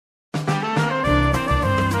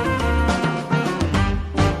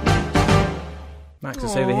Max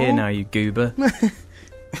is over here now, you goober.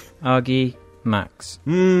 Argy, Max.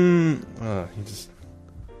 You just...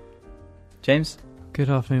 James? Good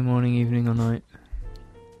afternoon, morning, evening or night.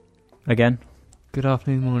 Again? Good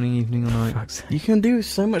afternoon, morning, evening or night. You can do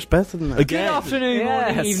so much better than that. Good afternoon,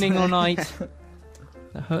 morning, evening or night.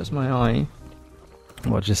 That hurts my eye.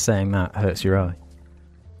 What, just saying that hurts your eye?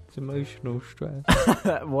 It's emotional stress.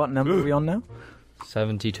 What number are we on now?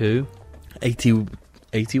 72. 80,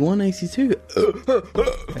 81, 82. I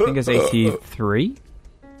think it's 83.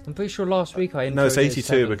 I'm pretty sure last week I No, it's introed it 82 as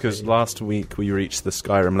 70. because last week we reached the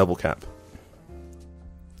Skyrim level cap.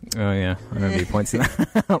 Oh yeah, I remember you pointing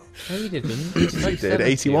that out. No, you didn't. It's You like did 70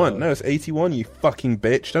 81. odd. No, it's 81. You fucking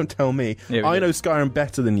bitch! Don't tell me. Yeah, we I did. know Skyrim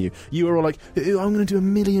better than you. You were all like, "I'm going to do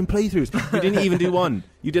 1 million playthroughs." You didn't even do one.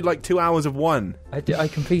 You did like 2 hours of one. I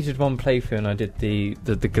completed one playthrough and I did the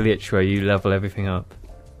glitch where you level everything up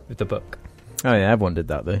with the book. Oh yeah, everyone did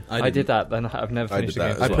that though. I did that, and I've never I finished did the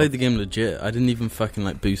that game. as I well. played the game legit. I didn't even fucking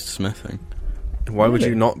like boost smithing. Why would Really?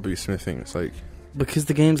 you not boost smithing? It's like, Because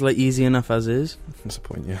the game's like easy enough as is. what's the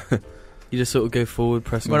point? Yeah. You just sort of go forward,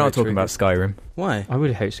 pressing We're the not right talking about trigger. Skyrim. Why? I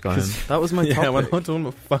really hate Skyrim. That was my Yeah, we're topic. not talking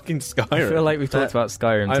about fucking Skyrim. I feel like we've talked about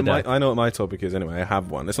Skyrim today. I know what my topic is anyway. I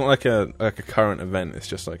have one. It's not like a current event. It's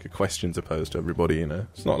just like a question to pose to everybody. You know,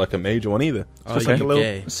 it's not like a major one either. It's just Are like you a little.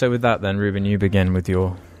 gay? So with that then, Ruben, you begin with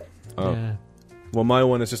your... Oh. Yeah. Well, my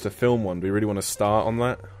one is just a film one. Do we really want to start on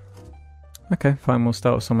that? Okay, fine, we'll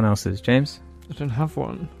start with someone else's. James? I don't have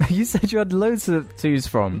one. You said you had loads to choose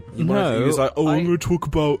from. No, He's like, I- I'm going to talk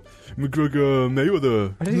about McGregor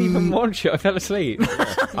Mayweather. I didn't even watch it. I fell asleep.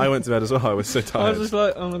 I went to bed as well. I was so I tired. was just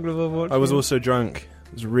like, I'm not going to watch I was it. also drunk.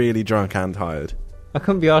 I was really drunk and tired. I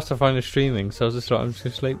couldn't be asked to find a streaming, so I was just like, I'm just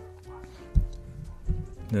going to sleep.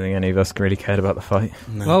 I don't think any of us really cared about the fight.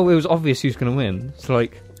 No. Well, it was obvious who's going to win. It's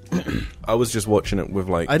like, I was just watching it with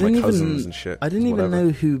like I didn't my even- cousins and shit. I didn't even Whatever. know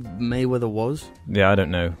who Mayweather was Yeah, I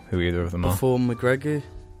don't know who either of them are. before McGregor.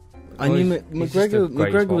 I Well, knew he's just a McGregor.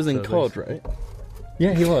 great McGregor was in boxer, COD, right?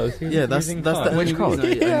 yeah, he was. He was Yeah, that's using the cards. only Which COD?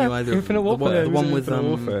 reason I knew either. Infinite the Warfare. one, Yeah, the he one was with in Infinite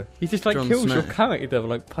Warfare. He just like John kills your Snow. character,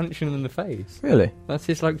 like punching him in the face. Really? That's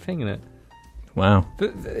his like thing in it. Wow.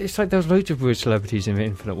 But it's like there was loads of weird celebrities in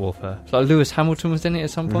Infinite Warfare. It's like Lewis Hamilton was in it at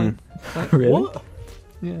some point. Like, Really? What?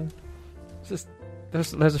 yeah. It's just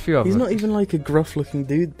there's a few of He's them. not even like a gruff-looking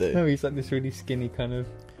dude, though. No, he's like this really skinny kind of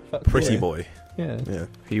fat Pretty boy. boy. Yeah. Yeah.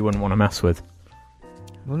 Who you wouldn't want to mess with.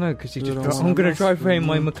 Well, no, because he You just don't goes, wanna I'm going to mess drive away in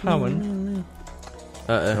my with McLaren.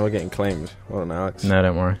 We're getting claimed. Well done, Alex. No,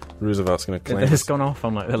 don't worry. Roosevelt's going to claim It's us. gone off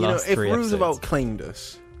on like the You know, last if 3 Roosevelt episodes. claimed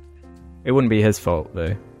us... It wouldn't be his fault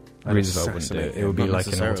though. I'd Roosevelt wouldn't do it. assassinate It would be him. like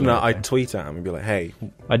Not an necessarily. No, automatic I'd tweet at him and be like, hey,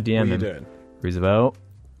 thing. I'd what DM are you him. doing? Roosevelt.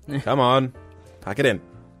 Come on. Pack it in.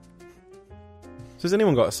 So has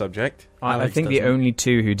anyone got a subject? I Alex think the doesn't. only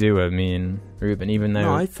two who do are me and Ruben, even though...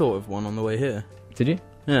 No, I thought of one on the way here. Did you?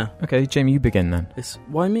 Yeah. Okay, Jamie, you begin then. It's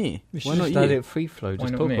why me? We should Why not just let you? it free flow. Why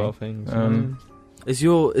Just not talk me? about things. Is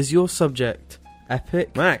your subject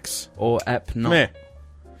epic Max, or ep not? come here.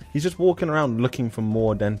 He's just walking around looking for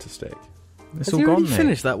more dentistry. It's Has all he gone, already mate.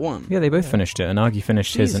 finished that one? Yeah, they both finished it, and Argy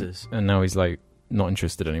finished his, Jesus. and now he's like not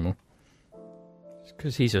interested anymore.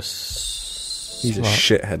 Because he's a He's a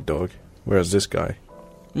shithead dog. Whereas this guy...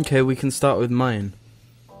 Okay, we can start with mine.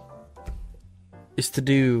 It's to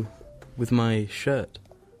do with my shirt.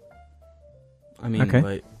 I mean, Okay.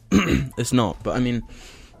 like, it's not, but I mean...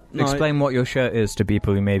 no, Explain what your shirt is to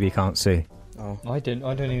people who maybe can't see. Oh. I don't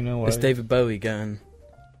even know what It's David Bowie going...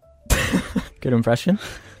 Good impression.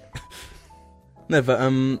 No, but,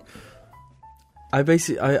 I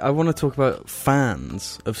basically... I want to talk about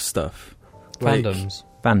fans of stuff. Like, fandoms.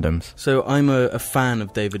 Fandoms. So I'm a fan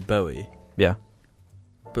of David Bowie. Yeah.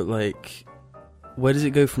 But, like... Where does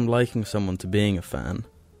it go from liking someone to being a fan?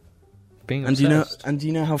 Being And do you know? obsessed. And do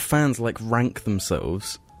you know how fans like rank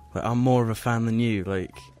themselves? Like, I'm more of a fan than you.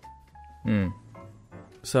 Like,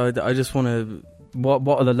 so I just want to.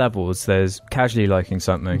 What are the levels? There's casually liking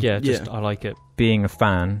something. Yeah, just Yeah. I like it. Being a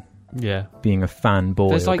fan. Yeah. Being a fan boy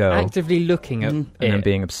There's or like girl. actively looking at Mhm. and then it.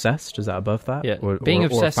 being obsessed. Is that above that? Yeah. Or, Being or,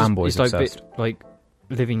 obsessed or fanboys is like obsessed. like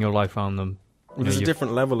living your life around them. You There's know, a you-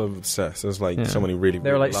 different level of obsessed. There's like Yeah. someone who really,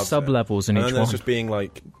 There are really like loves sub it. levels in And each then there's one. just being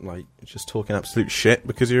like just talking absolute shit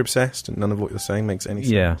because you're obsessed and none of what you're saying makes any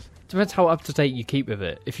sense. Yeah. Depends how up to date you keep with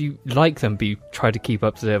it. If you like them, but you try to keep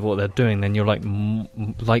up to date with what they're doing, then you're like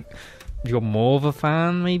you're more of a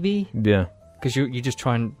fan, maybe, Yeah. because you just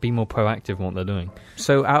try and be more proactive in what they're doing.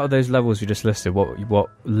 So out of those levels you just listed, what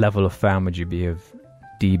level of fan would you be of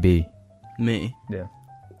DB? Me. Yeah.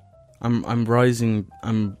 I'm rising.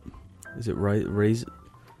 Is it raise?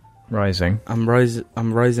 Rising. I'm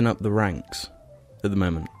rising up the ranks at the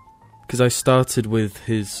moment. because I started with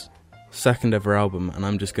his second ever album, and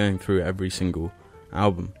I'm just going through every single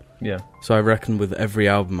album. Yeah. So I reckon with every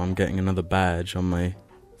album, I'm getting another badge on my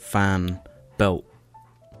fan belt.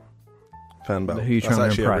 Fan belt. Who you That's trying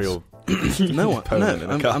to actually impress? a real No, opponent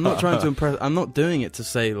in a car. I'm not trying to impress. I'm not doing it to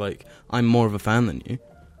say like I'm more of a fan than you.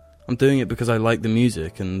 I'm doing it because I like the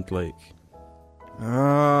music and like.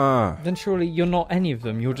 Ah. Then surely you're not any of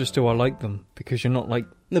them. You're just I like them because you're not like.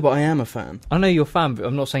 No, but I am a fan. I know you're a fan, but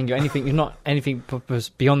I'm not saying you're anything. You're not anything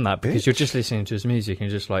beyond that because you're just listening to his music and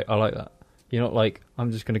you're just like, I like that. You're not like,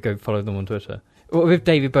 I'm just going to go follow them on Twitter. Well, with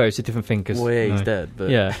David Bowie, it's a different thing. Cause, Well, yeah, he's dead. But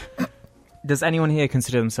Yeah. Does anyone here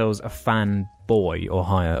consider themselves a fanboy or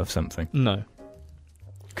higher of something? No.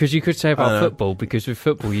 Because you could say about football, because with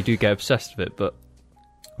football you do get obsessed with it, but...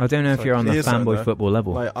 I don't know if you're on the Here's something, fanboy though. football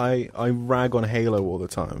level. Like I rag on Halo all the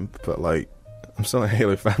time, but like I'm still a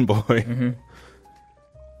Halo fanboy.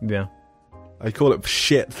 Mm-hmm. Yeah. I call it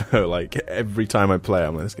shit though. Like every time I play,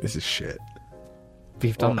 I'm like, this is shit.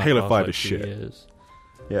 We've done that Halo for 5 like is 2 shit. years.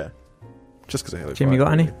 Yeah, just because of Halo. Jim, 5, you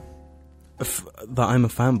got any? really. that I'm a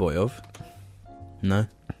fanboy of. No.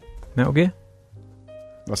 Metal Gear?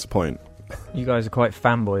 That's the point. You guys are quite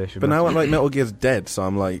fanboyish. But now like Metal Gear's dead, so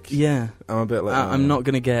I'm like, Yeah. I'm a bit like, I'm not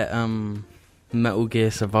gonna get Metal Gear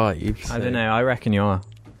Survive. I don't know. I reckon you are.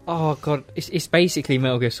 Oh god, it's basically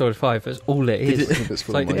Metal Gear Solid 5. That's all it is. It's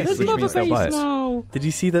full Like, of money. there's Which another means they'll buy base it. now. Did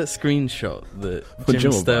you see that screenshot that Well,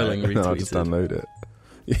 Jim will buy Sterling it. I'll just retweeted? download it.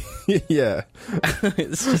 Yeah,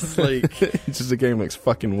 It's just like it's just a game looks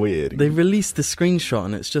fucking weird. they released the screenshot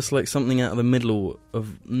and it's just like something out of the middle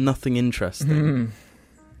of nothing interesting.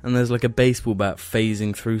 And there's like a baseball bat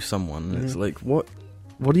phasing through someone. And it's like, what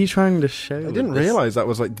are you trying to show? I didn't realise that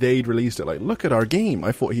was like they'd released it. Like, look at our game.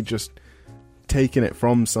 I thought he'd just taken it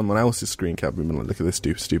from someone else's screen cap and been like, look at this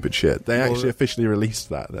stupid shit. They actually officially released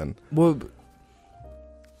that then. Well,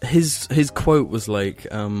 his quote was like,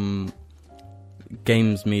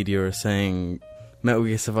 games media are saying Metal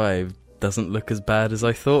Gear Survive doesn't look as bad as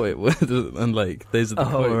I thought it would. And like, those are the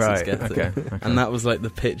quotes it's getting. Okay. And that was like the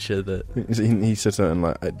picture that... He said something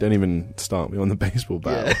like, don't even start me on the baseball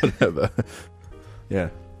bat or whatever. Yeah.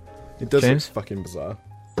 It does James? look fucking bizarre.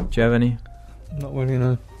 Do you have any? Not really,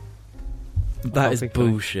 no. That is big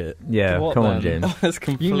fan. bullshit. Yeah, What come on, then? James. That's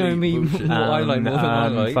complete You know me bullshit. what I like more than I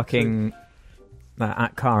like. Fucking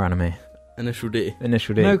that car anime. Initial D.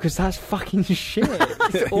 Initial D. No, because that's fucking shit.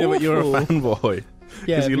 It's Yeah, awful. but you're a fanboy.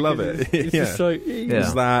 Yeah, 'cause you love because it. It's Yeah. just so... Yeah.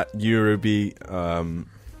 Is that Eurobeat,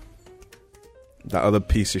 that other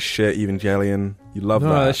piece of shit, Evangelion? You love No,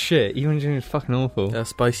 that. that's shit. Evangelion is fucking awful.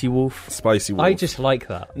 Spicy Wolf. Spicy Wolf. I just like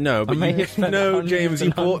that. No, but may have spent no, hundreds James, you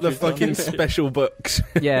and bought the hundreds on fucking it. special books.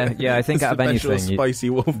 yeah. I think out of Special anything, Spicy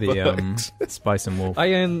Wolf the books. Spice and Wolf.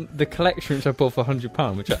 I own the collection which I bought for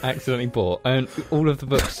 £100, which I accidentally bought. I own all of the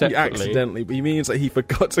books You separately. accidentally, but you mean it's like he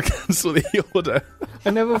forgot to cancel the order. I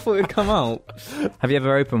never thought it'd come out. Have you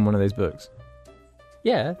ever opened one of those books?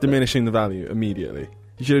 Yeah. Diminishing the value immediately.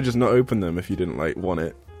 You should have just not opened them if you didn't like want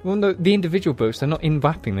it. Well, no, the individual books, they're not in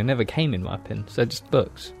wrapping. They never came in wrapping. So they're just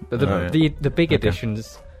books. But the, Oh, yeah. the big Okay.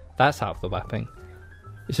 editions, that's out of the wrapping.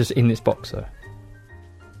 It's just in this box, though.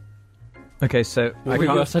 Okay, so I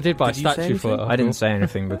Yes, I did buy a Did you say statue for it. I didn't say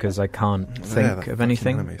anything because I can't Yeah, think that of fucking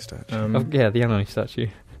anything. anime statue. Oh, yeah, the anime statue.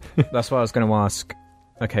 That's what I was going to ask.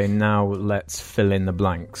 Okay, now let's fill in the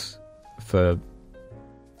blanks for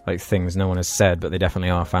like things no one has said, but they definitely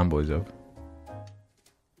are fanboys of.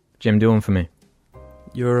 Jim, do one for me.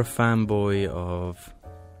 You're a fanboy of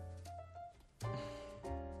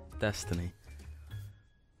Destiny.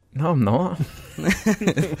 No, I'm not.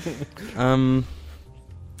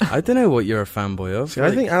 I don't know what you're a fanboy of. See,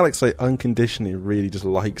 I think Alex like unconditionally really just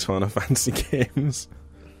likes Final Fantasy games.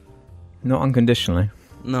 Not unconditionally.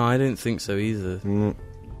 No, I don't think so either. Mm.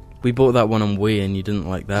 We bought that one on Wii and you didn't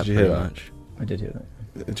like that Did you very hear that? much. I did hear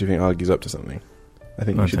that. Do you think Argue's up to something? I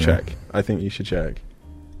think I you should dunno. check. I think you should check.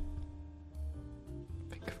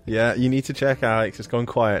 Yeah, you need to check, Alex. It's gone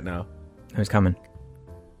quiet now. No, he's coming.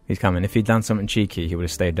 He's coming. If he'd done something cheeky, he would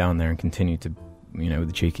have stayed down there and continued to, with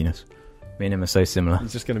the cheekiness. Me and him are so similar.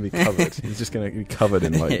 He's just going to be covered. He's just going to be covered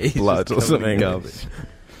in like He's blood just or covered in something. garbage.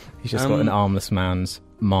 He's just got an armless man's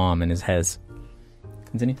mom in his hez.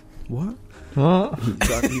 Continue. What? What?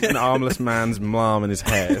 He's an armless man's mom in his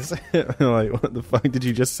hairs. Like, what the fuck did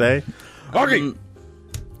you just say? Argue!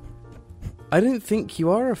 I don't think you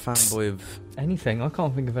are a fanboy of... Anything. I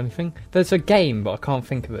can't think of anything. There's a game, but I can't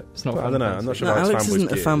think of it. It's not. Well, I don't know. I'm not sure. No, Alex Alex fanboys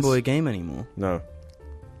isn't a gears. fanboy game anymore. No.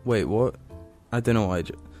 Wait, what? I don't know why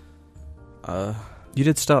You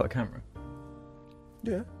did start the camera.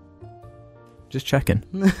 Yeah. Just checking.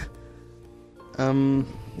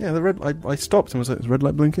 Yeah, Yeah, the red. I stopped and was like, "Is the red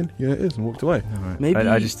light blinking?" Yeah, it is, and walked away. All right. Maybe-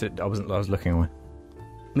 I was looking away.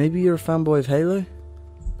 Maybe you're a fanboy of Halo?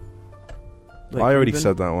 Like, I already even-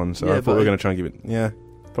 said that one, so Yeah, I thought but we were going to try and give it... Yeah,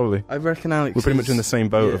 probably. I reckon Alex We're pretty much is- in the same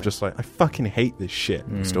boat yeah. of just like, I fucking hate this shit.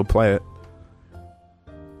 Mm. Still play it.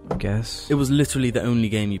 I guess. It was literally the only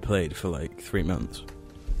game you played for like 3 months.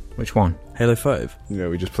 Which one? Halo 5. You know,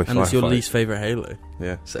 we just play And it's your Firefight. least favourite Halo.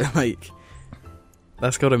 Yeah. So, like,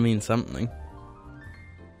 that's got to mean something.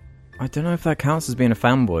 I don't know if that counts as being a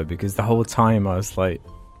fanboy, because the whole time I was like...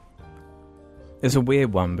 It's a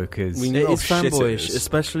weird one, because... We It know how is shit it fanboyish, is.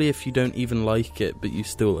 especially if you don't even like it, but you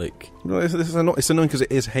still like... No, it's annoying because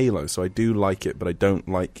it is Halo, so I do like it, but I don't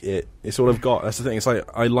like it. It's all I've got. That's the thing. It's like,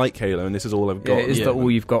 I like Halo, and this is all I've got. Yeah, it is the all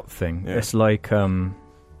you've got thing. Yeah. It's like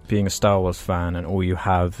being a Star Wars fan and all you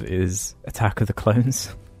have is Attack of the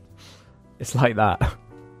Clones. It's like that.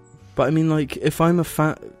 But I mean, like, if I'm a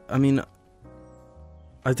fan... I mean,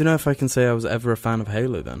 I don't know if I can say I was ever a fan of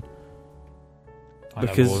Halo then.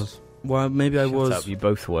 Because- Well, maybe I Shut was... up, you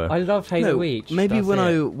both were. I loved Halo No, Reach. maybe that's when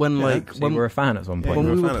it. So you were a fan at some Yeah, point. when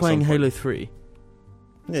you were we a were fan at playing some point. Halo 3,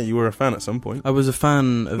 Yeah, you were a fan at some point. I was a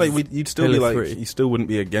fan of... Like, you'd still be Halo like, 3. you still wouldn't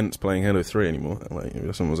be against playing Halo 3 anymore. Like,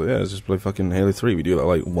 if someone was like, yeah, let's just play fucking Halo 3. We do that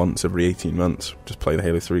like once every 18 months. Just play the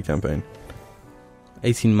Halo 3 campaign.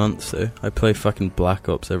 18 months, though. I play fucking Black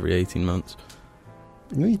Ops every 18 months.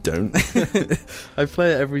 No, you don't. I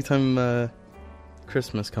play it every time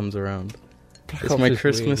Christmas comes around. It's my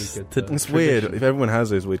Christmas... It's weird. If everyone has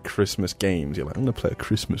those weird Christmas games, you're like, I'm going to play a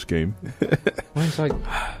Christmas game. Mine's like,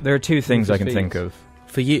 There are two things I can Feeds. think of.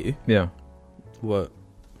 For you? Yeah. What?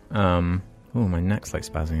 Oh, my neck's like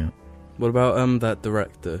spazzing out. What about that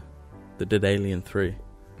director that did Alien 3?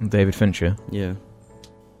 David Fincher. Yeah.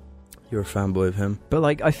 You're a fanboy of him. But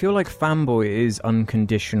like, I feel like fanboy is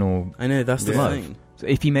unconditional. I know, that's the Yeah. thing. So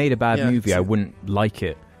if he made a bad Yeah, movie, so- I wouldn't like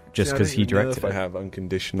it just Yeah, I because don't he even know directed if I it. have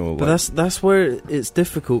unconditional. But like, that's where it's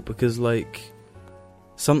difficult because, like,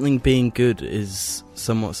 something being good is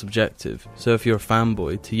somewhat subjective. So if you're a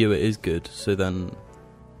fanboy, to you it is good. So then,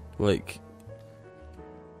 like,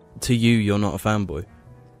 to you, you're not a fanboy.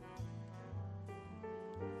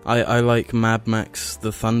 I like Mad Max the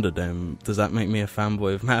Thunderdome. Does that make me a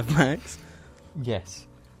fanboy of Mad Max? yes.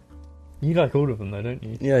 You like all of them, though, don't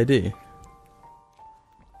you? Yeah, I do.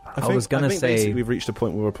 I was gonna think say- basically we've reached a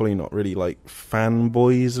point where we're probably not really like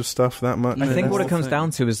fanboys of stuff that much. I think that's what the it comes thing. down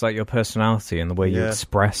to is like your personality and the way you Yeah.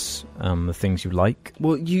 express the things you like.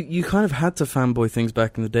 Well, you kind of had to fanboy things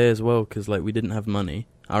back in the day as well, because like we didn't have money,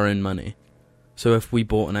 our own money. So if we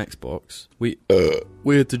bought an Xbox, we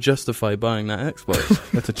had to justify buying that Xbox.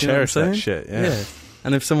 You have to Do you know what I'm cherish that saying? shit. Yeah.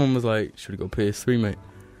 And if someone was like, "Should have got PS3, mate,"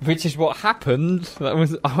 Which is what happened. That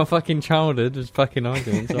was our fucking childhood, was fucking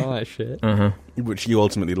arguments, all that shit. Which you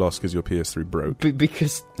ultimately lost because your PS3 broke.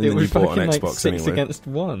 Because And it then was you bought fucking an like Xbox 6 anyway. against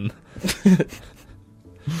 1.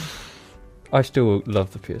 I still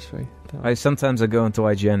love the PS3. Sometimes I go onto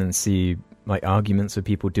IGN and see like arguments of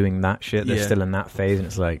people doing that shit. They're Yeah. still in that phase, and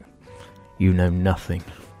it's like, you know nothing,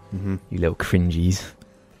 Mm-hmm. you little cringies.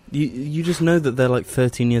 you just know that they're like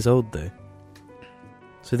 13 years old though,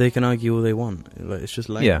 so they can argue all they want. Like it's just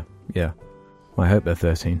lame. Yeah. Well, I hope they're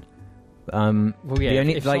 13. Well, yeah, the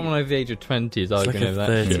only, if like, someone over the age of 20 is It's arguing like a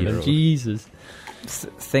over that shit, 30-year-old. then Jesus.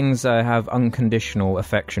 things I have unconditional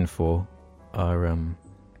affection for are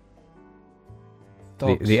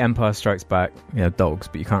Dogs. the Empire Strikes Back. Yeah, dogs,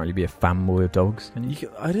 but you can't really be a fanboy of dogs, can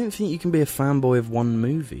you? I don't think you can be a fanboy of one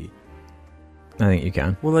movie. I think you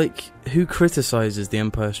can. Well, like, who criticizes The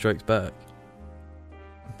Empire Strikes Back?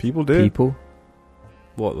 People do. People,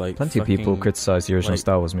 What, like plenty of people fucking criticize the original like-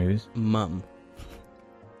 Star Wars movies. Mum.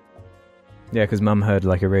 Yeah, because Mum heard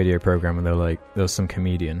like a radio program and they were like, there was some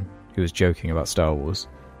comedian who was joking about Star Wars,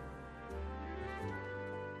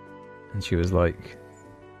 and she was like,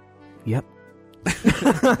 "Yep."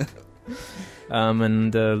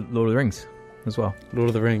 And Lord of the Rings as well. Lord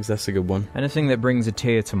of the Rings, that's a good one. Anything that brings a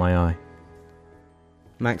tear to my eye.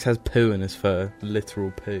 Max has poo in his fur,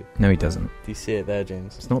 literal poo. No, he doesn't. Do you see it there,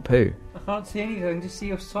 James? It's not poo. I can't see anything, just see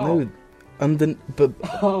your sock. No, but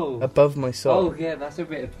Oh. above my sock. Oh, yeah, that's a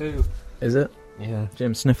bit of poo. Is it? Yeah.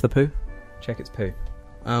 Jim, sniff the poo. Check its poo.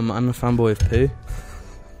 I'm a fanboy of poo.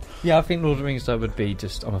 Yeah, I think Lord of the Rings, that would be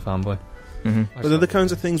just, I'm a fanboy. Mm-hmm. But they're the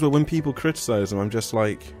kinds of things where when people criticize them, I'm just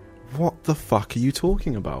like, what the fuck are you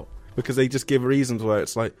talking about? Because they just give reasons where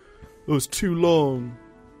it's like, oh, it's too long.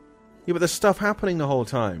 Yeah, but there's stuff happening the whole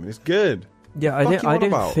time. It's good. Yeah, I Fuck don't, you I on don't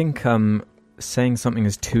about? think saying something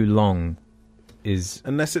is too long is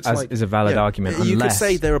Unless it's is a valid argument. You could unless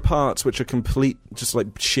say there are parts which are complete, just like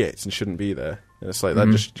shit and shouldn't be there. And it's like, that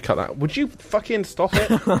Mhm. just cut that. Would you fucking stop it?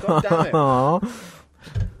 God damn it. Aw.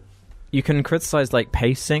 you can criticize like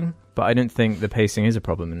pacing, but I don't think the pacing is a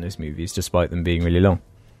problem in those movies, despite them being really long.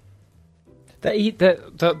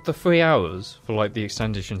 The 3 hours for like the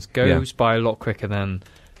extensions goes by a lot quicker than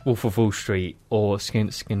Wolf of Wall Street or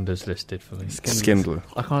Schindler's Listed for me. Skindler.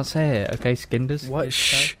 I can't say it. Okay, Schindler's. What?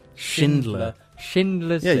 Schindler.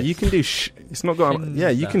 Schindler's. Yeah, List. you can do. It's not got. Schindler. Yeah,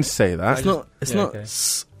 you can say that. It's not. It's yeah, not. okay.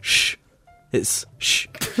 Shh. It's shh.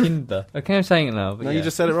 Schindler. Okay, I'm saying it now. But No, yeah. you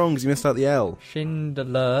just said it wrong because you missed out the L.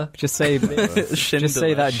 Just Just say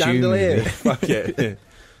that June Chandelier. movie. Fuck it.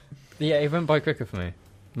 Yeah, it went by quicker for me.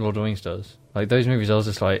 Lord of the Rings does. Like those movies, I was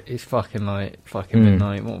just like, it's fucking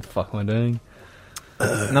midnight. What the fuck am I doing?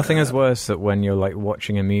 Nothing is worse than when you're like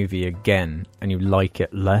watching a movie again and you like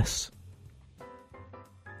it less.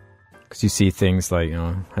 Because you see things like, I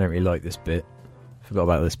don't really like this bit. Forgot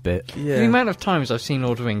about this bit. Yeah. The amount of times I've seen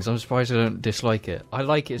Lord of the Rings, I'm surprised I don't dislike it. I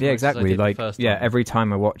like it as much Exactly. as I did Like, the first time. every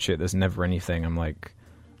time I watch it, there's never anything I'm like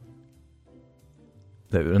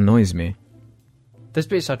that annoys me. There's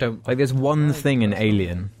bits I don't... Like, there's one thing in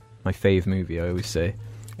Alien, my fave movie, I always say.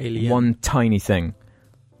 Alien. One tiny thing.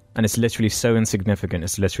 And it's literally so insignificant,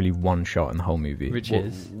 it's literally one shot in the whole movie. Which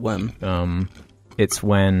is... When? It's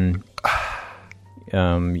when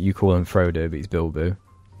you call him Frodo, but he's Bilbo.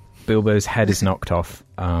 Bilbo's head is knocked off,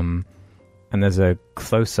 and there's a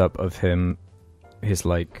close-up of him, his,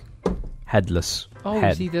 like, headless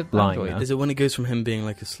head is he the lying android? there. Is it when it goes from him being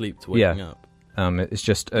like asleep to waking up? It's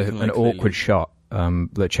just Looking an like awkward Lily. shot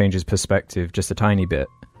that changes perspective just a tiny bit,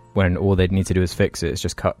 when all they'd need to do is fix it. It's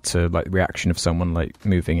just cut to, like, the reaction of someone, like,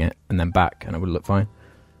 moving it, and then back, and it would look fine.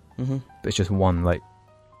 Mm-hmm. But it's just one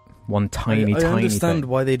tiny I thing. understand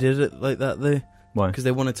why they did it like that though, Why? because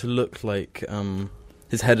they wanted to look like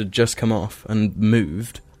his head had just come off and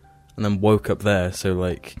moved, and then woke up there. So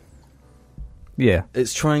like, Yeah.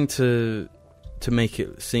 it's trying to make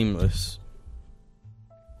it seamless,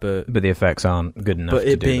 but But the effects aren't good enough to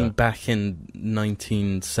it do being that. back in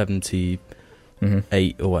 1978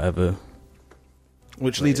 Mhm. or whatever.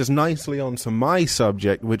 Which leads us nicely on to my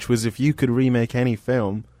subject, which was if you could remake any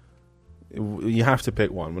film, you have to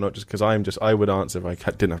pick one. We're not just because I would answer if I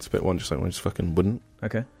didn't have to pick one. Just like I just fucking wouldn't.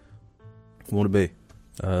 Okay. What would it be?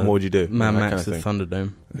 And what would you do? Mad That Max: kind The of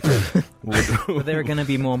thing. Thunderdome. But there are going to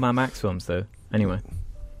be more Mad Max films, though. Anyway.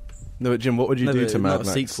 No, but Jim, what would you No, do but to Mad not a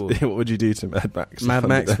Max? sequel. What would you do to Mad Max? Mad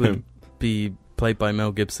Max Thunderdome? would be played by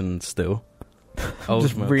Mel Gibson still. Old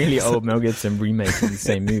Just Mel really Gibson. old Mel Gibson remaking the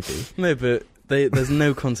same movie. No, but there's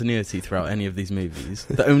no continuity throughout any of these movies.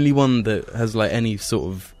 The only one that has like any sort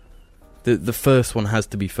of the first one has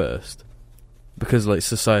to be first, because like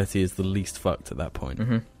society is the least fucked at that point.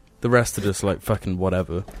 Mm-hmm. The rest are just like fucking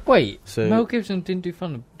whatever. Wait, So- Mel Gibson didn't do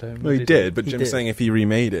Thunderdome. Well, he did, but He Jim's did. saying if he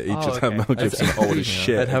remade it, he'd Oh, just okay. have Mel Gibson I'd- old as I'd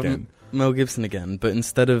shit have again. Mel Gibson again, but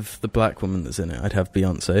instead of the black woman that's in it, I'd have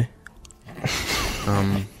Beyonce.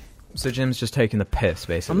 So Jim's just taking the piss,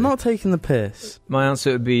 basically. I'm not taking the piss. My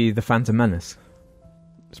answer would be The Phantom Menace.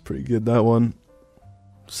 It's pretty good, that one.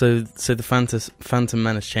 So the Phantom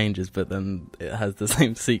Menace changes, but then it has the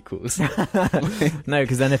same sequels. No,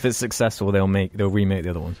 because then if it's successful, they'll remake the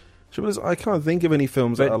other one. I can't think of any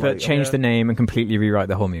films that are But like... change the name and completely rewrite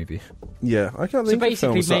the whole movie. Yeah, I can't So think of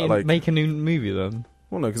basically, films that are like... make a new movie then.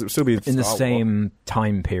 Well, no, because it would still be... In the Star Wars. same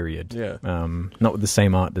time period. Yeah. Not with the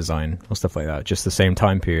same art design or stuff like that. Just the same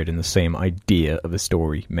time period and the same idea of a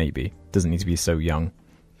story, maybe. Doesn't need to be so young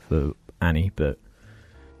for Annie, but...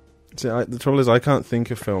 See, the trouble is, I can't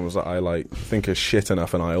think of films that I like think are shit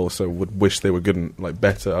enough, and I also would wish they were good and like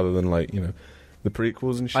better, other than like the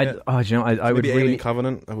prequels and shit. do you know, I would Maybe Alien really...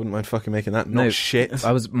 Covenant. I wouldn't mind fucking making that. No, Not shit.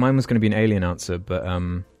 Mine was going to be an Alien answer, but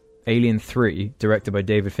Alien 3, directed by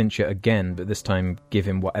David Fincher again, but this time give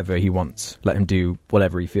him whatever he wants. Let him do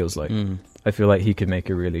whatever he feels like. I feel like he could make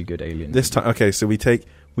a really good Alien. This time, okay, so we take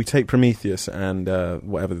Prometheus and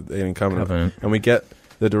whatever the Alien Covenant, and we get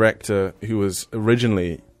the director who was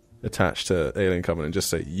originally attached to Alien Covenant, just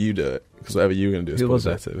say you do it because whatever you're going to do is Who was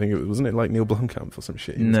better. I think wasn't it like Neil Blomkamp or some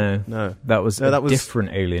shit? No, that was a that was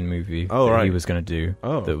different Alien movie Oh, that right. he was going to do.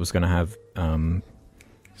 Oh. That was going to have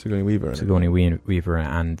Sigourney Weaver. In it. Sigourney Weaver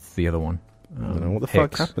and the other one. I don't know what the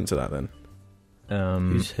fuck Hicks. happened to that then.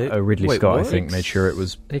 Who's Hicks? Ridley Wait, Scott, what? I think, made sure it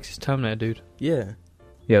was. Hicks is Terminator, dude. Yeah.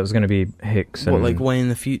 Yeah, it was going to be Hicks. What, and like way in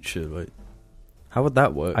the future? Like, how would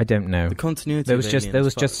that work? I don't know. The continuity. There of was just Alien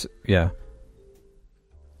is fucked.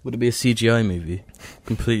 Would it be a CGI movie?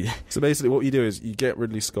 Complete. So basically, what you do is you get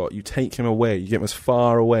Ridley Scott, you take him away, you get him as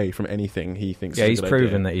far away from anything he thinks. Yeah, is he's a good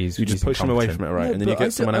proven idea. that he's. You just he's push him away incompetent. from it, right? No, and then you but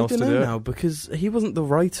get someone else I to don't do know it. now, because he wasn't the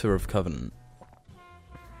writer of Covenant.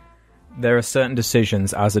 There are certain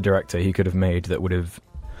decisions as a director he could have made that would have.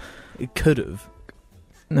 It could have.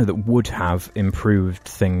 No, that would have improved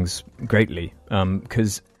things greatly.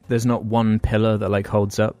 Because there's not one pillar that like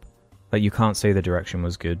holds up. Like you can't say the direction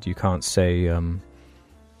was good. You can't say.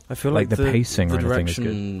 I feel like like the pacing the or anything is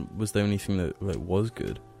direction was the only thing that like was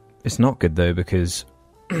good. It's not good though because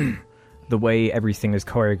the way everything is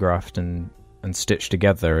choreographed and stitched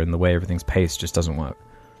together and the way everything's paced just doesn't work.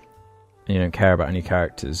 And you don't care about any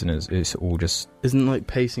characters, and it's all just Isn't like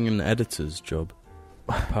pacing an editor's job?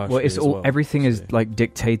 well, it's all everything is so. like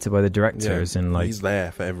dictated by the directors, and like he's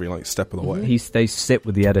there for every like step of the way. they sit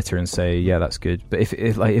with the editor and say, yeah, that's good. But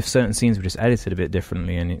if certain scenes were just edited a bit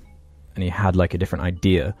differently, and he had like a different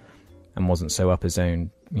idea and wasn't so up his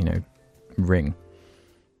own, ring.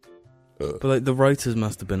 But like the writers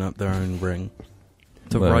must have been up their own ring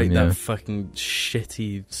to write that fucking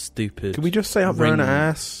shitty, stupid. Can we just say up their own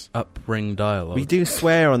ass? Up ring dialogue. We do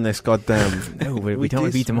swear on this goddamn. No, we don't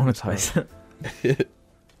want to be demonetized.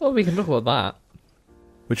 Well, we can look at that.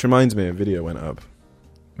 Which reminds me, a video went up.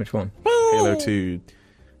 Which one? Halo 2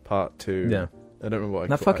 Part 2. Yeah. I don't remember what I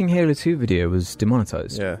That fucking Halo 2 video was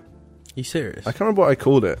demonetized. Yeah. You serious? I can't remember what I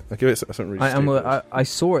called it. I give it something really stupid. I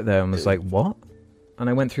saw it there and was like, what? And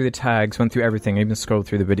I went through the tags, went through everything, even scrolled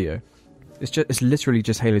through the video. It's literally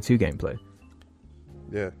just Halo 2 gameplay.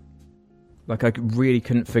 Yeah. Like, I really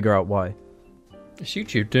couldn't figure out why. It's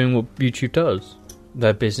YouTube doing what YouTube does.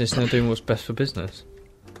 Their business, and they're doing what's best for business.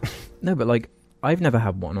 No, but like, I've never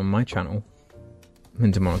had one on my channel been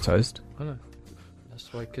demonetized. I know.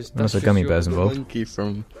 That's why, because Unless a gummy bear's involved. Monkey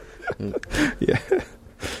from. Yeah.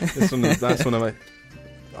 That's one of my.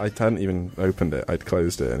 I hadn't even opened it. I'd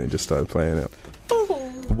closed it and it just started playing it.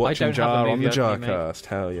 Watching Jar on the JARCAST.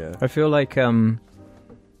 Hell yeah. I feel like a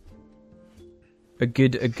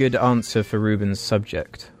good answer for Ruben's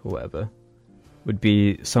subject or whatever would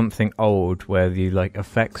be something old where the like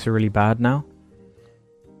effects are really bad now.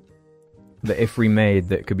 That if remade,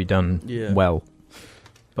 that could be done well.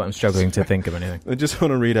 But I'm struggling to think of anything. I just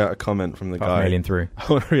want to read out a comment from the guy. Alien 3.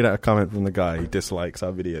 I want to read out a comment from the guy who dislikes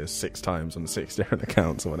our videos 6 times on 6 different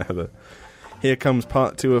accounts or whatever. Here comes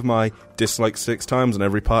part 2 of my dislike 6 times on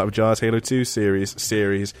every part of Jar's Halo 2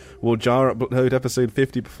 series. Will Jar upload episode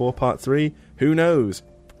 50 before part 3? Who knows?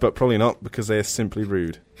 But probably not, because they are simply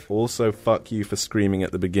rude. Also, fuck you for screaming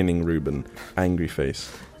at the beginning, Ruben. Angry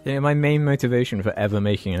face. Yeah, my main motivation for ever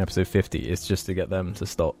making an episode 50 is just to get them to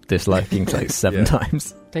stop disliking like 7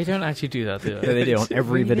 times. They don't actually do that, do they? Yeah, they do on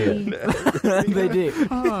every video. They do.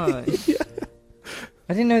 Oh.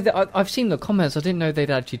 I didn't know that. I've seen the comments. I didn't know they'd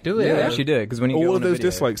actually do it. Yeah, they actually do it, because when you all go of on a those video,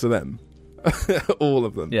 dislikes are them. All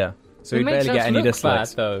of them. Yeah. So it we barely get any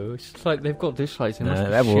dislikes. Bad, though. It's just like they've got dislikes. And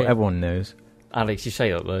everyone knows. Alex, you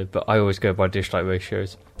say that though, but I always go by dislike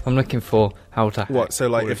ratios. I'm looking for how to. What? So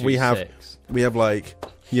like, if we have 6. like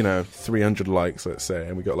 300 likes, let's say,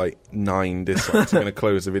 and we got like 9 dislikes, we're gonna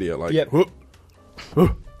close the video like. Yep.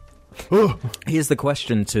 Here's the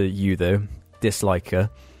question to you though, disliker.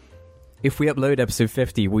 If we upload episode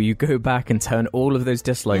 50, will you go back and turn all of those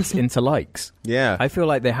dislikes into likes? Yeah. I feel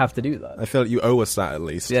like they have to do that. I feel like you owe us that at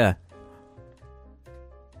least. Yeah.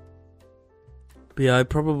 But yeah, I'd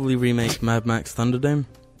probably remake Mad Max Thunderdome.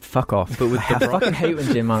 Fuck off. But with I fucking hate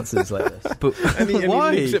when Jim answers like this. But and he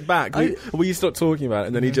why? leaves it back. We start talking about it,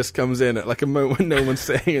 and then he just comes in at like a moment when no one's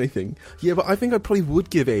saying anything. Yeah, but I think I probably would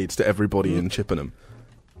give AIDS to everybody in Chippenham.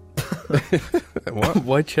 What?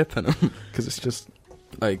 Why Chippenham? Because it's just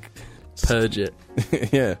like purge it.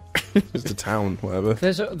 yeah, just a town, whatever.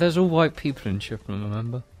 There's all white people in Chippenham,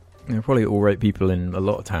 remember? There are probably all right people in a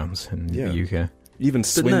lot of towns in the UK. Even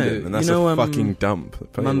Swindon, and that's a fucking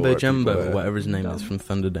dump. Mumbo Jumbo, or whatever his name is, from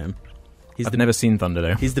Thunderdome. I've never seen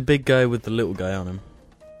Thunderdome. He's the big guy with the little guy on him.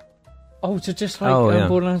 Oh, so just like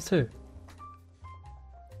Borderlands 2?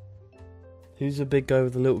 Who's the big guy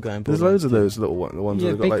with the little guy in There's loads of those little ones. The ones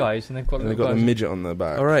yeah, that big got guys, and they've got a midget on their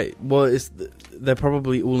back. All right, well, they're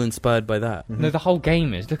probably all inspired by that. No, the whole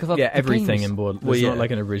game is. Look at that. Yeah, everything in Borderlands. Well, It's not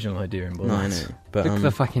like an original idea in Borderlands. No, I know. But, look at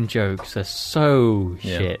the fucking jokes. They're so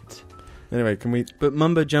shit. Anyway, can we... But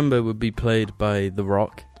Mumbo Jumbo would be played by The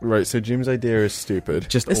Rock. Right, so Jim's idea is stupid.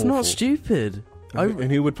 Just It's awful. not stupid. And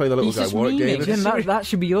who would play the little He's guy? just What meaning. game? Jim, that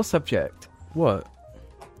should be your subject. What?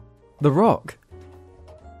 The Rock.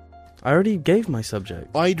 I already gave my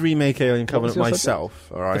subject. I'd remake Alien What was Covenant your myself,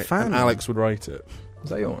 alright? The fan And one. Alex would write it.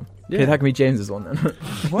 Is that your one? Yeah. Okay, that can be James's one then.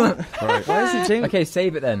 What? Right. Why is it James? Okay,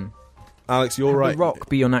 save it then. Alex, you're Have right. The Rock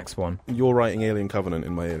be your next one. You're writing Alien Covenant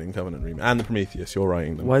in my Alien Covenant remake. And the Prometheus, you're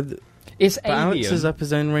writing them. Why? It's But Alex Alien. is up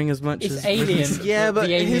his own ring as much It's as Alien. Yeah, but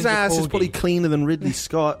The aliens his are ass is corgi. probably cleaner than Ridley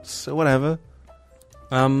Scott's, so whatever.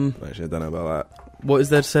 Actually, I don't know about that. What is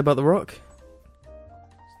there to say about The Rock?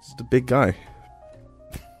 He's just a big guy.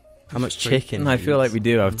 How much chicken? I he feel like eats.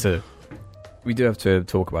 we do have to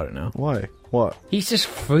talk about it now. Why? What? He's just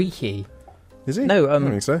freaky. Is he? No, I don't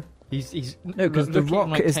think so. He's No, because The looking at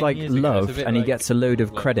him Rock is 10 like years ago, it's a loved, bit and he like- gets a load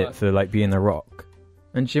of like credit that. for like being The Rock.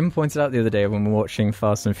 And Jim pointed out the other day when we were watching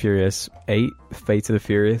Fast and Furious 8, Fate of the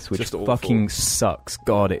Furious, which Just awful. fucking sucks.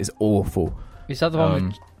 God, it is awful. Is that the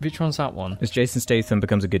one? Which one's that one? As Jason Statham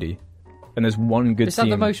becomes a goodie, and there's one good Is that scene.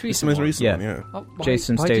 the most It's the recent most one? recent Yeah. one, yeah. Oh, why,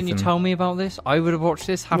 Jason why didn't you Statham. tell me about this? I would have watched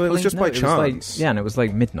this happily. Well, it was just by it was like, chance. yeah, and it was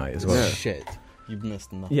like midnight as well. Yeah. Shit. You've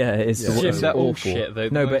missed nothing. Yeah, it's Yeah. the Jim, they're all awful. shit, though.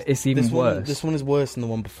 No, but it's even This worse. one, this one is worse than the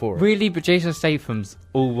one before. it. Really, but Jason Statham's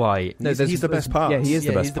all right. No, He's there's- the best part. Yeah, he is the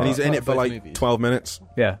Yeah, best he's the part. And he's in it for Both like movies. 12 minutes.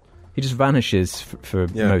 Yeah, he just vanishes for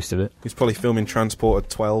Yeah. most of it. He's probably filming Transporter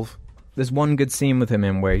 12. There's one good scene with him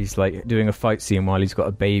in where he's like doing a fight scene while he's got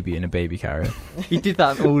a baby in a baby carrier. He did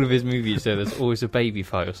that in all of his movies, so there's always a baby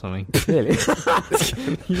fight or something. Really?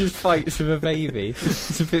 He just fights with a baby.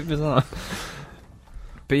 It's a bit bizarre.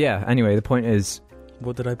 But yeah, anyway, the point is,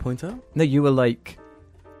 What did I point out? no, you were like,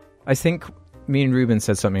 I think me and Ruben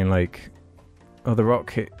said something like, oh, The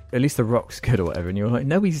Rock, at least The Rock's good or whatever, and you were like,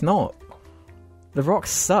 no, he's not. The Rock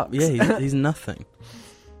sucks. Yeah, he's nothing.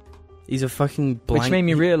 He's a fucking blank. Which made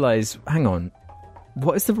me realise, hang on,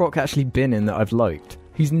 what has The Rock actually been in that I've liked?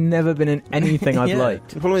 He's never been in anything I've Yeah. liked.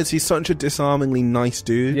 The problem is he's such a disarmingly nice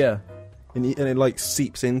dude. Yeah. And it like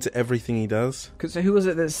seeps into everything he does. Because who was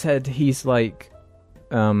it that said he's like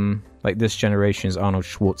this generation's Arnold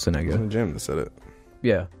Schwarzenegger? Jim said it.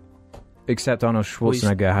 Yeah. Except Arnold Well, he's-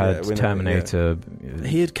 Schwarzenegger had yeah, we know, Terminator.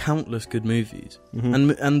 He had countless good movies,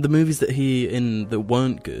 Mhm. and the movies that he in that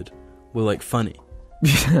weren't good were like funny.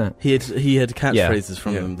 Yeah. He had catchphrases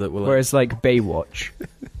from Yeah. them that were like. Whereas like Baywatch,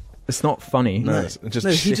 it's not funny. No, it's just no,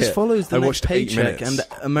 he shit. just follows the I next watched 8 paycheck, minutes.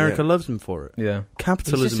 and America Yeah. loves him for it. Yeah.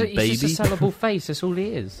 Capitalism, He's baby. just a sellable face. That's all he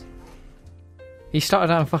is. He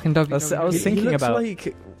started out in fucking WWE. I was He thinking looks about-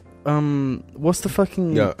 like what's the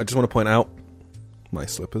fucking Yeah, I just want to point out my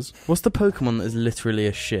slippers. what's the Pokemon that is literally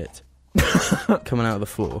a shit coming out of the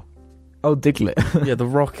floor? Oh, Diglett. Yeah, the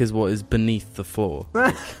Rock is what is beneath the floor.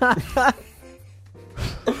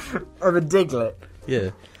 Of a Diglett. Yeah,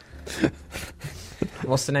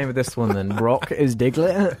 What's the name of this one then? Rock is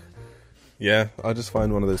Diglett? Yeah, I'll just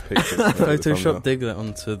find one of those pictures. Photoshop Diglett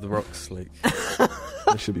onto the Rock's like.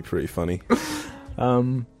 That should be pretty funny.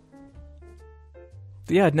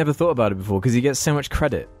 Yeah, I'd never thought about it before because he gets so much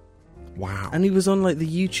credit. Wow. And he was on like the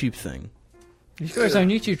YouTube thing. He's got his own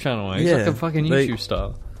YouTube channel. He's Yeah, like a fucking like- YouTube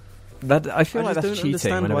star. That I feel I like just that's don't cheating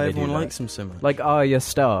understand whenever why they do everyone that. likes him so much. Like Arya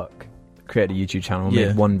Stark created a YouTube channel and Yeah.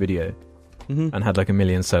 made one video Mhm. and had like 1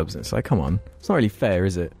 million subs. And it's like, come on, it's not really fair,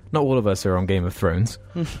 is it? Not all of us are on Game of Thrones.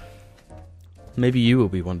 Maybe you will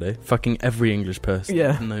be one day. Fucking every English person.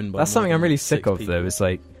 Yeah. known by That's more something I'm than really 6 sick of, people. though. It's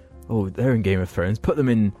like, oh, they're in Game of Thrones. Put them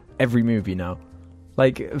in every movie now.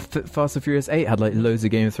 Like Fast and Furious 8 had like loads of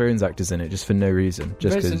Game of Thrones actors in it just for no reason.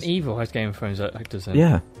 Just Resident because. Evil has Game of Thrones actors in.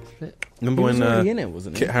 Yeah. Remember He was when already in it,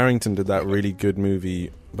 wasn't he? Kit Harington did that really good movie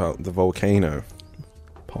about the volcano?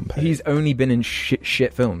 Pompeii. He's only been in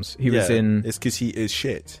shit films. He was in. It's because he is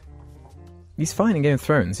shit. He's fine in Game of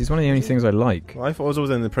Thrones. He's one of the only things I like I thought I was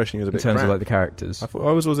always under the impression he was a in bit terms crap. of like the characters. I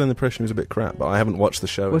was always under the impression he was a bit crap, but I haven't watched the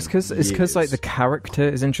show. Well, it's because like the character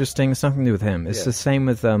is interesting. It's nothing to do with him. It's Yeah. the same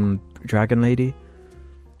with Dragon Lady.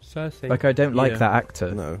 Cersei. Like I don't like Yeah. that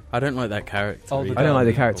actor. No. I don't like that character. Oh, the either. I don't like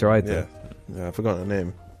the people. character either. Yeah, I forgot her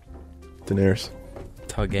name. Daenerys.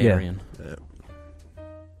 Targaryen.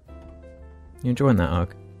 You enjoying that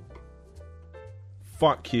arc?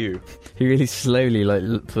 Fuck you. He really slowly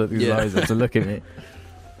like put his Yeah. eyes up to look at me.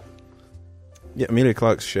 Yeah, Emilia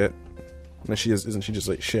Clarke's shit. No, isn't she just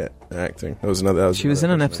like shit at acting? That was another. She was in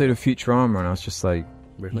an episode of Futurama, and I was just like,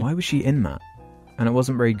 Really? why was she in that? And it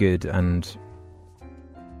wasn't very good. And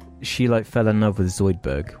she like fell in love with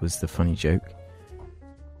Zoidberg. Was the funny joke.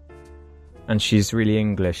 And she's really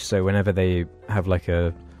English, so whenever they have like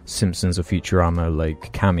a Simpsons or Futurama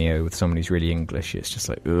like cameo with someone who's really English, it's just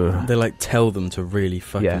like, ugh. They like tell them to really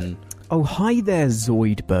fucking. Yeah. Oh, hi there,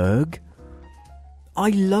 Zoidberg. I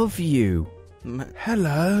love you.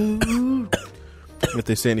 Hello. If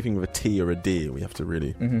they say anything with a T or a D, we have to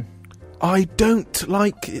really. Mm-hmm. I don't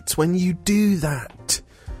like it when you do that.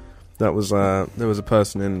 That was there was a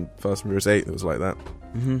person in Fast and Furious 8 that was like that.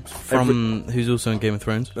 hmm From who's also in Game of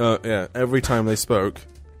Thrones. Yeah, every time they spoke,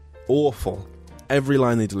 awful. Every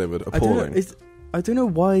line they delivered, appalling. I don't know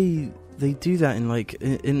why they do that in like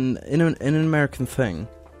in an American thing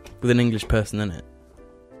with an English person in it.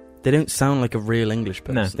 They don't sound like a real English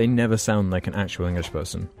person. No, they never sound like an actual English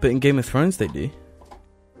person. But in Game of Thrones they do.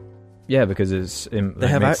 Yeah, because it's They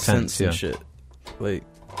have accents and shit. Like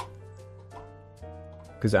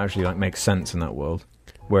because it actually like makes sense in that world.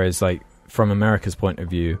 Whereas like from America's point of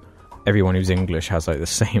view, everyone who's English has like the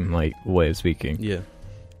same like way of speaking. Yeah.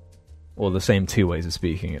 Or the same two ways of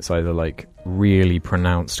speaking. It's either like really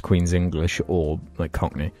pronounced Queen's English or like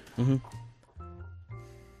Cockney. Mm-hmm.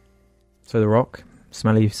 So The Rock,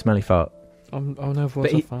 smelly fart. I'm never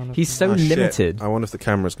But was a fan of he's him. so limited. Shit. I wonder if the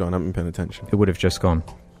camera's gone. I haven't been paying attention. It would have just gone.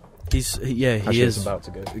 He Actually, is it's about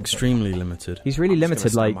to go. extremely limited. He's really I'm just limited. gonna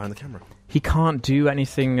stand Like behind the camera. he can't do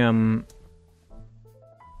anything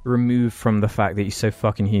removed from the fact that he's so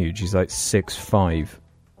fucking huge. He's like 6'5"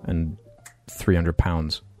 and 300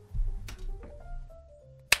 pounds.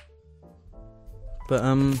 But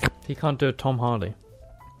He can't do a Tom Hardy.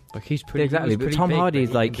 Like he's pretty. Exactly, he's but pretty Tom big, Hardy's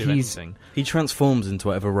but he like can do he's anything. he transforms into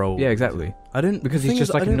whatever role. yeah, exactly. I don't Because the he's thing just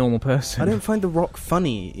is, like I a don't- normal person. I don't find The Rock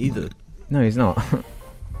funny either. No, he's not.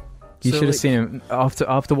 You So, should have like- seen him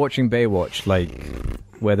after watching Baywatch, like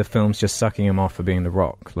where the film's just sucking him off for being The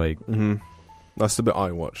Rock. Like, That's the bit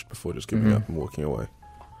I watched before just giving Mhm. up and walking away.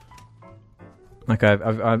 like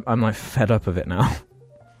I'm like fed up of it now.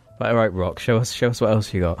 Like, all right, Rock, show us what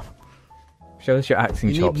else you got. Show us your acting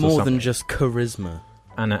You chops need or more something. than just charisma.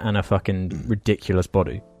 and a fucking ridiculous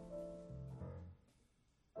body.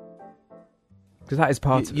 Because that is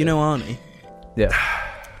part of You it. know Arnie? Yeah.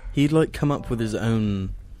 He'd like come up with his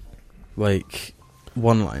own like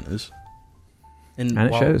one-liners. And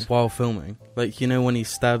it shows. While filming. Like, you know when he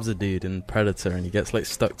stabs a dude in Predator and he gets like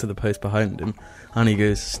stuck to the post behind him and he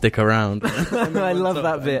goes, stick around. I love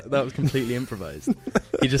that bit. That was completely improvised.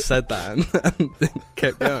 He just said that and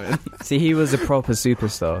kept going. See, he was a proper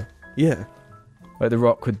superstar. Yeah. Like, The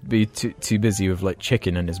Rock would be too busy with, like,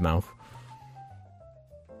 chicken in his mouth.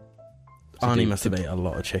 Arnie must have ate a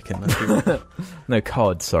lot of chicken. No,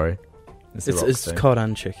 cod, sorry. It's The Rock's It's thing. cod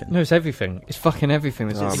and chicken. No, it's everything. It's fucking everything.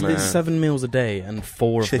 It's, Oh, it's, man. It's 7 meals a day and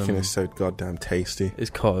 4 of Chicken them is so goddamn tasty. is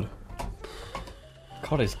cod.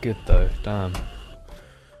 cod is good though. Damn.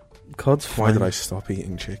 Cod's Why fine. did I stop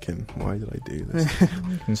eating chicken? Why did I do this?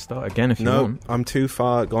 You can start again if you No, want. I'm too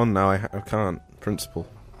far gone now. I can't. Principle.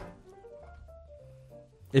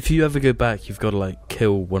 If you ever go back, you've got to like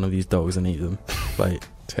kill one of these dogs and eat them. Like,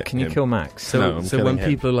 Can you kill Max? so No, I'm so when killing him.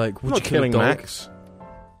 people are like, I'm "Would not you kill a killing dog?" Max.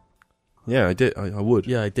 Yeah, I did. I would.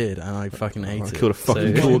 Yeah, I did, and I fucking ate I it. killed a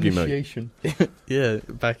fucking So- corgi, mate. Yeah,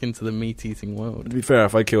 back into the meat-eating world. To be fair,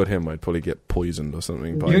 if I killed him, I'd probably get poisoned or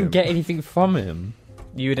something. By You him. didn't get anything from him.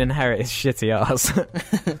 You would inherit his shitty ass.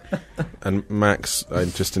 And Max,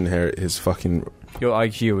 I'd just inherit his fucking Your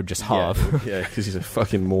IQ would just halve. Yeah, because he's a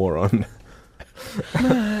fucking moron.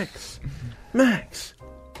 Max.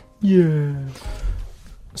 Yeah.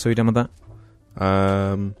 So you done with that?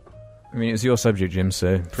 Um, I mean, it's your subject, Jim,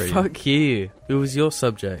 so pretty... Fuck you. It was your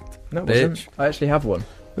subject. No, it bitch. wasn't. I actually have one.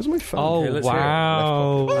 where's my phone? Oh, let's hear it.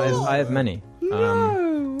 wow. I have many.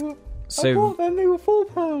 No. So- I bought them. They were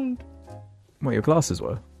 £4. What, your glasses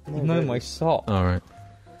were? No, my sock. All right.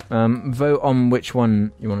 Vote on which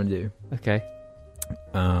one you want to do. Okay.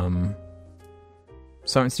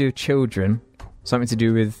 Something to do with children, something to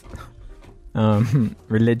do with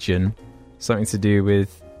religion, something to do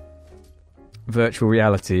with virtual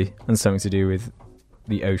reality, and something to do with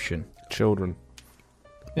the ocean. Children.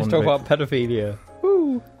 Let's One talk bit. about pedophilia.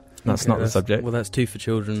 That's Okay, not the subject. Well, that's 2 for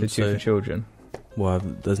children. It's two So, for children. well,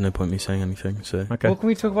 there's no point me saying anything. So, Okay. Well, can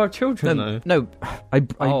we talk about children though? No,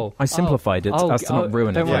 I simplified it as to not ruin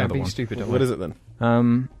it Don't for worry, I'm everyone. being stupid. Don't What worry. is it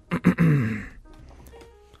then?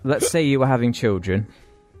 Let's say you were having children,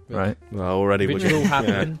 right? Well, already Which we're will getting-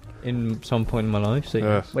 happen in some point in my life. So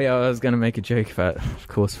Yeah. Well, yeah, I was going to make a joke about, of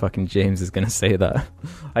course, fucking James is going to say that.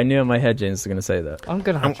 I knew in my head James was going to say that. I'm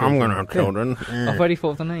gonna have. I'm children. gonna have children. I've already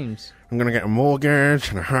thought of the names. I'm gonna get a mortgage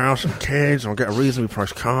and a house and kids. And I'll get a reasonably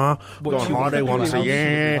priced car. Go on holiday once a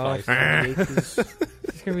year.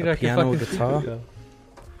 It's gonna be like Piano, a fucking guitar. supercar.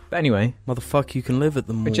 But anyway, motherfucker, you can live at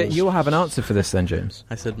the mall. you'll have an answer for this then, James.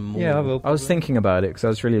 I said mall. Yeah, I will. I was thinking about it because I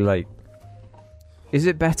was really like, is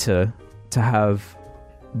it better to have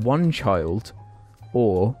one child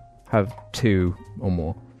or have 2 or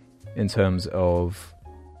more in terms of...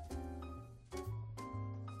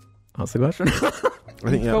 That's the question. I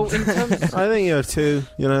think yeah. Well, in terms, I think you have 2.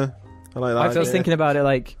 You know, I like that. I was thinking about it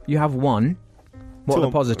like, you have one. What are the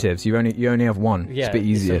Two. positives? You only have one. yeah, it's a bit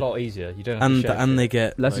easier. It's a lot easier. You don't have to share And shit. they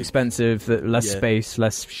get Less like, expensive, less Yeah. space,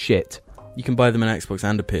 less shit. You can buy them an Xbox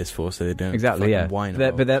and a PS4, so they don't Exactly, yeah. fucking whine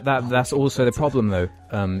That- about but that's also the problem, though.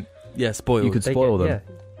 yeah, spoiled. You could They spoil them. Yeah.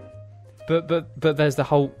 But there's the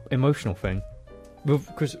whole emotional thing.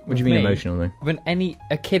 Because What do you mean emotionally? When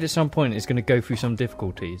a kid at some point is going to go through some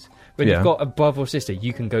difficulties, when Yeah. you've got a brother or sister,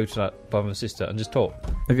 you can go to that brother or sister and just talk.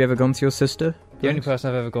 Have you ever gone to your sister The only person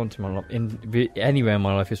I've ever gone to anywhere in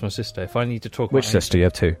my life is my sister. If I need to talk Which about sister? You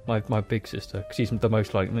have two. my big sister, because she's the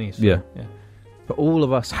most like me. So, Yeah. yeah. But all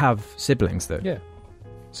of us have siblings, though. Yeah.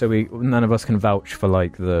 So none of us can vouch for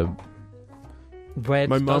like the. Red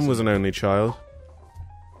My mum was an only child.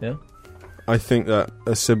 Yeah. I think that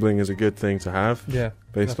a sibling is a good thing to have. Yeah.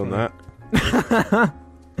 Based on that.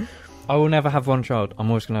 I will never have one child. I'm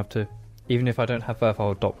always going to have two. Even if I don't have birth,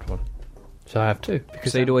 I'll adopt one. So I have two.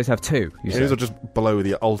 Because you'd always have two. He will just blow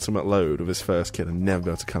the ultimate load of his first kid and never be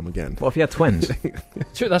able to come again. What if you had twins?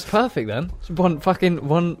 Sure, that's perfect then. It's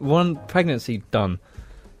one pregnancy done.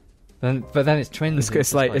 But then it's twins.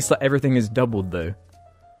 It's like everything is doubled though.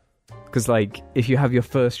 Because like if you have your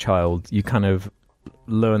first child, you kind of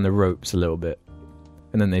learn the ropes a little bit,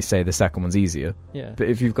 and then they say the second one's easier. Yeah. But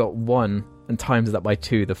if you've got one and times that by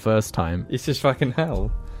two the first time, it's just fucking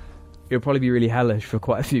hell. It'll probably be really hellish for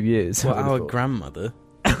quite a few years. Well, our grandmother,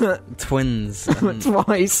 twins, and,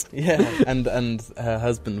 twice. Yeah, and her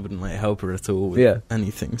husband wouldn't like help her at all with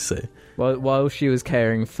anything. So while she was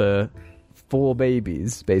caring for 4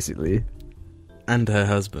 babies, basically, and her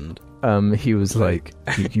husband, he was like,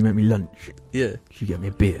 "You make me lunch. Yeah, you get me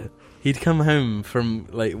a beer." He'd come home from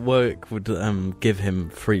like work, would give him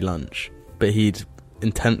free lunch, but he'd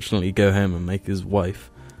intentionally go home and make his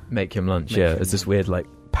wife make him lunch. It's this weird like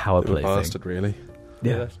power play bastard, thing. Really.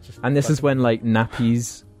 Yeah, and this is when like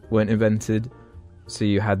nappies weren't invented, so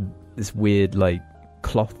you had this weird like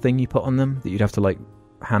cloth thing you put on them that you'd have to like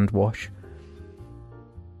hand wash.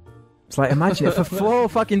 It's like, imagine it for 4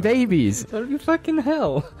 fucking babies. You fucking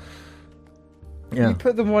hell. Yeah. You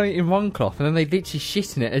put them in one cloth and then they literally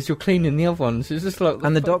shit in it as you're cleaning the other ones. It's just like.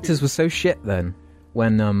 And the doctors were so shit then.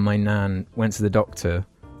 When my nan went to the doctor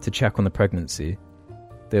to check on the pregnancy,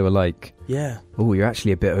 they were like, "Yeah, oh, you're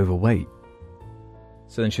actually a bit overweight."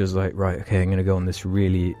 So then she was like, "Right, okay, I'm gonna go on this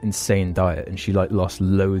really insane diet," and she like lost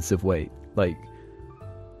loads of weight, like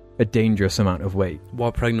a dangerous amount of weight,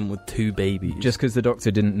 while pregnant with 2 babies. Just because the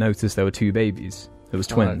doctor didn't notice there were 2 babies. It was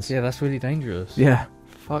twins. Yeah, that's really dangerous. Yeah.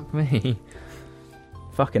 Fuck me.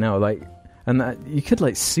 Fucking hell, like, and that you could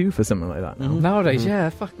like sue for something like that now. Nowadays, yeah,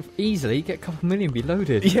 fuck, easily get a couple million, be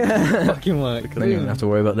loaded. Yeah. Fucking work. Then you don't have to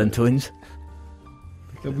worry about them twins.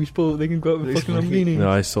 We sport, they can go up with fucking Lamborghini. No,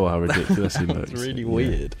 I saw how ridiculous he looks. It's really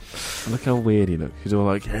weird. Look how weird he looks. He's all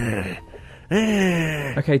like,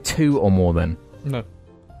 Okay, 2 or more then.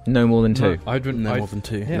 No more than 2. No, I'd more than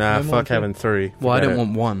 2. Yeah, nah, no fuck having 3. Well, I don't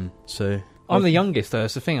want 1, so I'm the youngest though.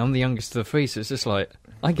 That's the thing. I'm the youngest of the 3, so it's just like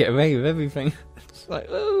I get away with everything. It's like,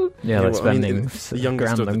 oh. Yeah, like spending the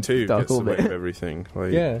youngest of the 2 gets away with everything.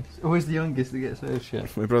 Like, yeah, it's always the youngest that gets away with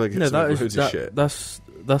shit. My brother gets away with loads of shit.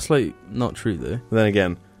 That's like not true though. But then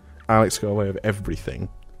again, Alex got away with everything.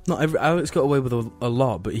 Alex got away with a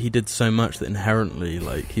lot, but he did so much that inherently,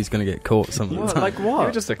 like, he's going to get caught some of the time. Like what?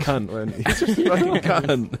 You're just a cunt, man. You're just a fucking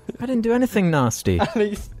cunt. I didn't do anything nasty.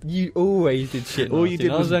 Alex, you always did shit. All you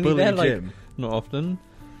did was only bully there, Jim. Like, not often.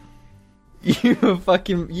 You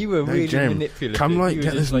were really Jim, manipulative. come like You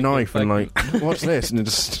get were this just knife and like watch this and then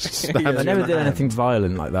just stab you I in never the did hand. anything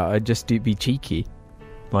violent like that. I'd just be cheeky,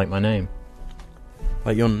 like my name.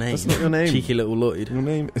 Like your name. That's not your name. Cheeky little Lloyd. Your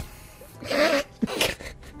name.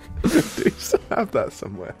 Do you still have that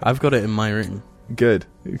somewhere? I've got it in my room. Good.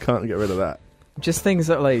 You can't get rid of that. Just things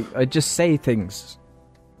that like I just say things.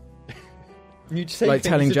 You'd say Like things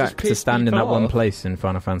telling that just Jack to piss stand in that people one off. place in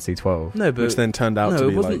Final Fantasy 12. No, but Which then turned out to it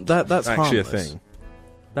be wasn't. like That's actually harmless. a thing.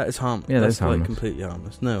 That is harmless. Yeah, that's like harmless. completely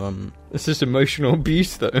harmless. No, It's just emotional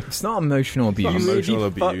abuse, though. It's not emotional abuse. Not emotional really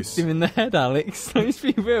abuse. fucked him in the head, Alex. Let's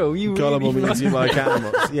be real. You Gullible really means you like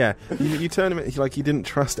animals. Yeah, you turn him like you didn't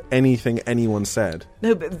trust anything anyone said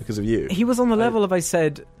No, but because of you. he was on the level of I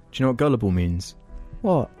said, do you know what gullible means?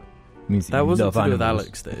 What? It means that you wasn't love to do with animals.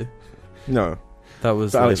 Alex though. No, That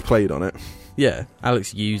was but Alex like, played on it. yeah.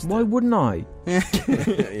 Alex used. Why wouldn't I? Yeah,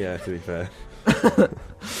 to be fair.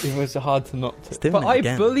 It was hard to not to. doing But it I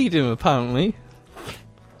again. bullied him, apparently.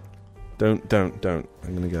 Don't. I'm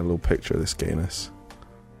gonna get a little picture of this gayness.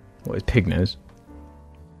 What, his pig nose?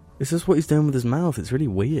 This is what he's doing with his mouth. It's really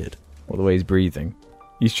weird. Or the way he's breathing?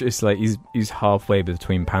 He's just like he's halfway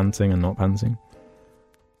between panting and not panting.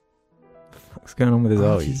 What's going on with his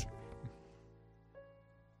eyes?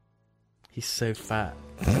 He's so fat.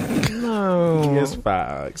 No. He is fat,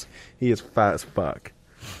 Alex. He is fat as fuck.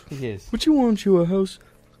 He is. What you want, you a house?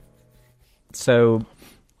 So,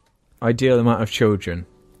 ideal amount of children.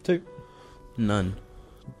 None.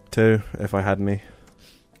 2, if I had any.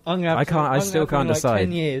 I still can't decide.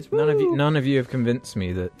 10 years. None of you have convinced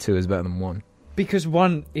me that 2 is better than 1. Because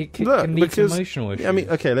one, it can lead to because- emotional issues. I mean,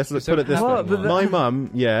 okay, let's put it this So way. how- but My mum,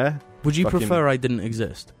 yeah. Would you Fucking- prefer I didn't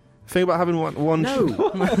exist? Think about having one No.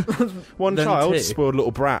 one Then child, two. spoiled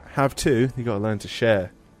little brat. Have two, you got to learn to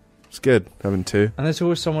share. It's good having two. And there's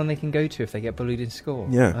always someone they can go to if they get bullied in school.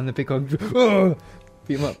 Yeah. And the big one, "Oh!"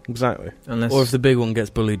 beat them up. Exactly. Unless Or if the big one gets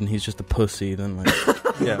bullied and he's just a pussy, then like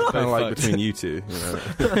Yeah, kind of like between you two. You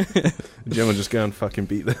know. Jim will just go and fucking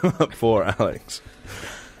beat them up for Alex.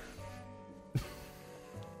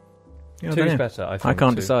 You know, I Two's don't know. better, I think. I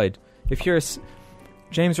can't two. decide. If you're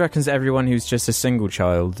James reckons everyone who's just a single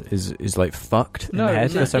child is like fucked in the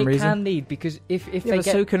head for some they reason. can lead because if Yeah, they but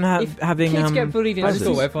get so can having kids get bullied in brothers.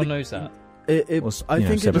 school, everyone knows that. Well, I you know, think it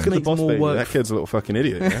siblings. just Look at the makes boss more baby. work. That kid's a little fucking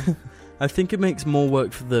idiot. Yeah? I think it makes more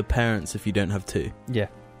work for the parents if you don't have two, Yeah,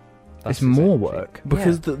 It's more work.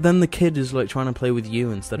 because then the kid is like trying to play with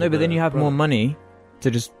you instead No, of but then the you have more brother. money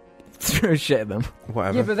to just throw shit at them.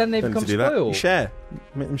 Whatever. Yeah, but then they Don't become need to do that. You spoiled. share.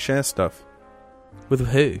 Make them share stuff. With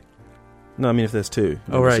who? No, I mean if there's two.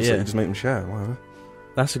 Oh, It's right, just like, yeah. just make them share. Whatever.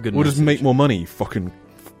 That's a good. We'll just message. make more money. You fucking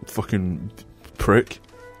prick.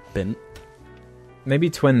 Bint. Maybe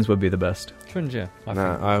twins would be the best. Twins, yeah. I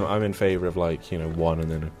Nah, think. I'm in favour of like one and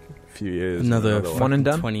then a few years. Another and One and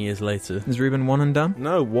done? 20 years later. Is Ruben one and done?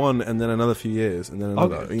 No, one and then another few years and then Oh,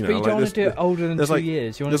 another. but You know, you like don't want to there's- do it older than there's 2 like-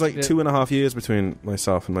 years. You want There's to like 2.5 years between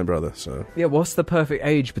myself and my brother, so Yeah, what's the perfect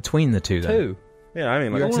age between the two then? two. yeah, I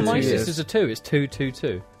mean like All of my 2 years. sisters are two. It's 2, 2,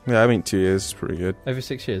 2. Yeah, I think 2 years is pretty good. Over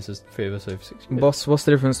 6 years. There's 3 of us over 6 years. Boss, what's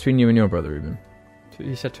the difference between you and your brother, Ruben?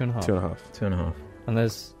 You said 2.5. 2.5. 2.5. And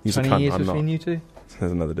there's He's a 20 cunt, years I'm between not. you two?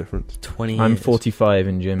 There's another difference. 20 I'm years. 45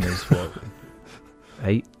 and Jim is what?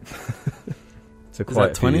 8? So Is quite that a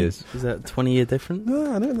few 20? years. Is that 20 year difference? No,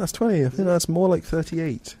 I don't think that's 20. I think that's more like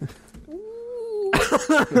 38.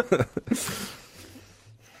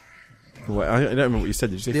 Wait, I don't remember what you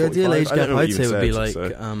said. Did you say The ideal 45? age I don't gap know what I'd you say even would be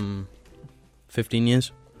said, like so- 15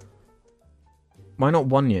 years. Why not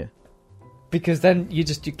 1 year? Because then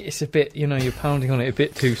it's a bit, you're pounding on it a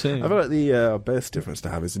bit too soon. I feel like the best difference to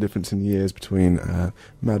have is the difference in years between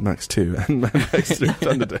Mad Max 2 and Mad Max 3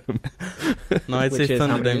 Thunderdome. No, I'd Which say is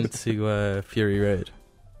how many Thunderdome to Fury Road.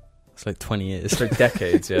 It's like 20 years. It's like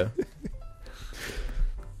decades, yeah.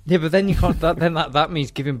 Yeah, but then you can't. That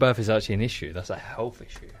means giving birth is actually an issue. That's a health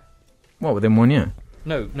issue. What, within 1 year?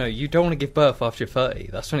 No, you don't want to give birth after you're 30.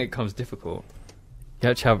 That's when it becomes difficult. You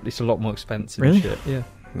actually have, it's a lot more expensive. Really? And shit. Yeah.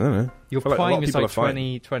 No, no. Your I feel like a lot prime of is people like are fine.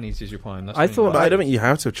 20s is your prime. That's I when you- thought But I don't think you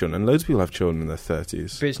have to have children. Loads of people have children in their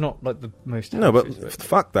 30s. But it's not like the most. No, but healthy, is it?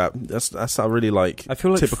 fuck that. That's a really like I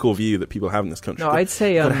feel like typical view that people have in this country. No, I'd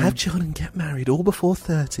say... Gotta have children, get married all before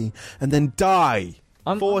 30, and then die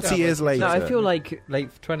I'm 40 down years with- later. no, I feel like late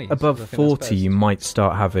 20s. above I think that's 40 you best. might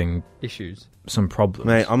start having issues. some problems.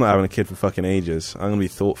 Mate, I'm not having a kid for fucking ages. I'm gonna be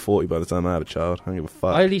 40 by the time I have a child. I don't give a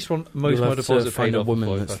fuck. I at least want most You'll of my have to deposit find paid a off woman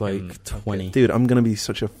before I that's fucking like have 20. kids. Dude, I'm gonna be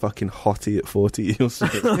such a fucking hottie at 40. You'll see.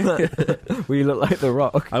 Well, you look like The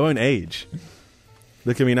Rock. I won't age.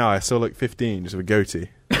 Look at me now. I still look 15, just with a goatee.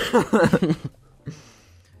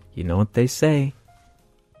 You know what they say.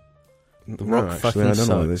 The No, Rock actually, fucking I don't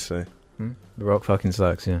know what they sucks. say. The Rock fucking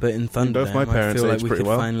sucks, yeah. But in Thunderdome, both my I parents feel like aged we pretty could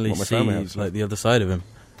well. finally What my see family has. like the other side of him.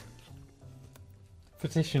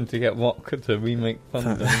 Petition to get Rock to remake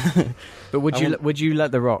Thunderdome. But would I you want- would you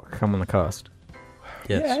let The Rock come on the cast?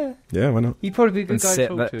 Yes. Yeah. Yeah, why not? He'd probably be a good And guy to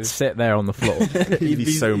talk to. sit there on the floor. He'd be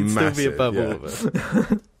so he'd massive. Still be above yeah. all of us.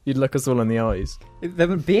 You'd look us all in the eyes. There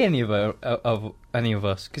wouldn't be any of any of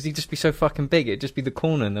us because he'd just be so fucking big. It'd just be the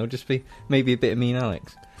corner, and there'll just be maybe a bit of me and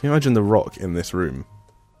Alex. Can you imagine The Rock in this room?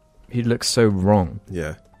 He'd look so wrong.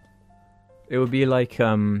 Yeah. It would be like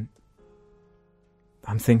I'm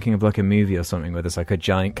thinking of like a movie or something where there's like a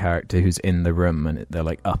giant character who's in the room and they're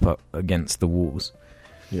like up against the walls.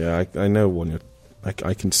 Yeah, I know one. I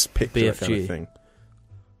can picture that kind BFG. of thing.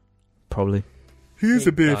 Probably. He's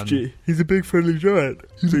a BFG. He's a big friendly giant.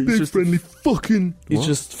 He's a big friendly fucking... He's What?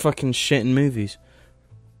 just fucking shit in movies.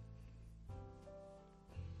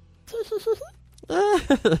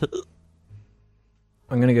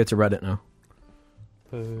 I'm gonna go to Reddit now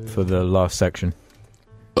for the last section.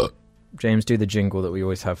 James, do the jingle that we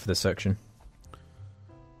always have for this section.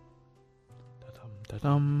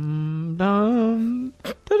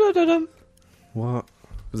 What?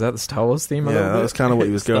 Was that the Star Wars theme? a Yeah, little that bit? was kind of what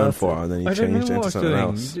he was going Started. for, and then he I don't changed know it what I into was something doing.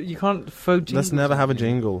 else. You can't throw jingles. Let's never have a at me.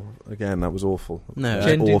 jingle again. That was awful. No, That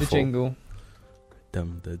Jen, was do the awful. jingle.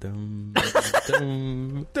 Dum da dum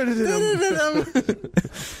dum.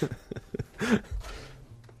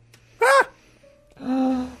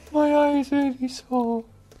 My eyes really sore.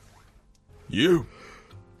 You.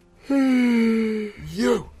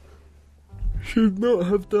 You Should not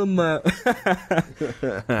have done that.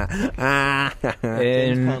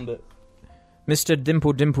 In Mr.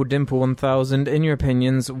 Dimple Dimple Dimple 1000, in your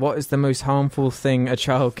opinions, what is the most harmful thing a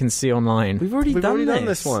child can see online? We've already done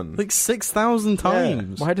this one. like 6,000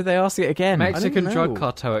 times. Why did they ask it again? Mexican I don't drug know.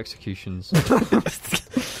 cartel executions.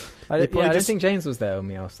 I probably don't just- think James was there when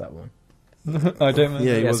we asked that one. I don't know.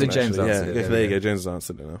 Yeah, he Yeah, wasn't so James actually. answered it, Yeah, there there we you go. go. James has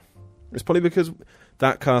answered it now. It's probably because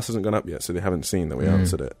that cast hasn't gone up yet, so they haven't seen that we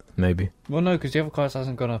answered it. Maybe. Well, no, because the other cast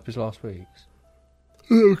hasn't gone up as last week's.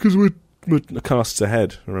 Because we're casts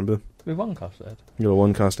ahead, remember? We one cast ahead. You're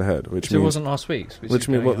one cast ahead, which So it means... wasn't last week's. Which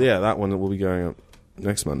means, well, yeah, that one will be going up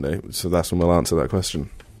next Monday, so that's when we'll answer that question.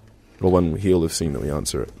 Or when he'll have seen that we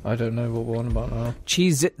answer it. I don't know what we're on about now.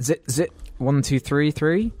 Cheese zit zit zit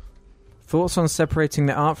 1233. Thoughts on separating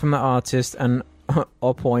the art from the artist and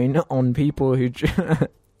opine on people who...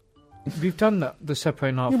 We've done that, the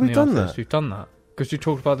separating art Yeah, from we've the done artist. that. We've done that. Because you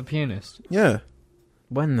talked about the pianist. Yeah.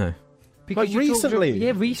 When though? Because Like you talked recently.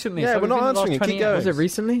 Yeah, recently. Yeah, It's we're not within the answering last it. 20 Keep going. years. Was it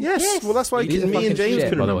recently? Yes, well that's why These are me fucking and James shit,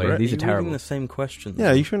 couldn't by the way. remember it. These are You're terrible. reading the same questions.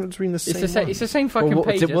 Yeah, you shouldn't read the It's same the, one. it's the same fucking Well,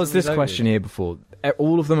 page. was as this loaded. question here before?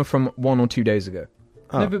 All of them are from 1 or 2 days ago.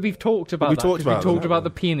 Oh. No, but we've talked about We that. talked 'cause about we talked that. about the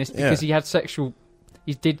pianist Yeah. because he had sexual...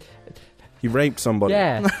 He did... He raped somebody.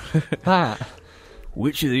 Yeah. That.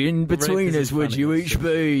 Which of the in-betweeners would you each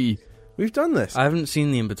be? We've done this. I haven't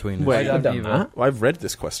seen the in-between. Wait, I I've don't done either. that. I've read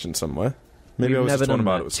this question somewhere. Maybe We've I was never just done talking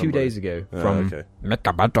about that it with 2 somebody. days ago Oh, from okay.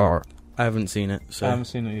 Mekabator. I haven't seen it, so I haven't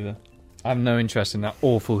seen it either. I have no interest in that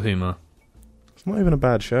awful humour. It's not even a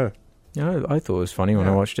bad show. Yeah, I thought it was funny when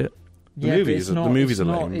I Yeah. watched it. The movies are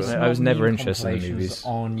lame, but- I was never interested in the movies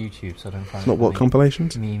on YouTube, so I don't find It's not what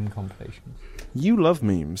compilations? meme compilations. You love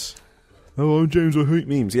memes. Oh, I'm James, I hate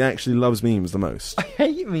memes. He actually loves memes the most. I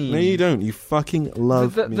hate memes. No, you don't. You fucking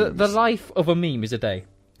love the memes. life of a meme is a day.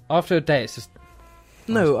 After a day, it's just...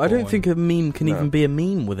 no, I don't boring. think a meme can No. even be a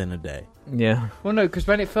meme within a day. Yeah. Well, no, because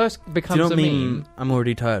when it first Do becomes you know what a I mean? meme, I'm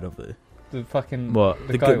already tired of it. the fucking... What?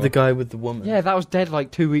 The guy, The guy with the woman. Yeah, that was dead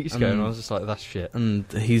like 2 weeks ago, and I Mm. was just like, that's shit. And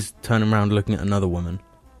he's turning around looking at another woman.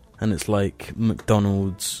 And it's like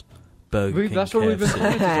McDonald's, Burger King, That's what we've been KFC.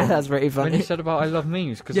 commenting on. That's pretty When funny. you said about I love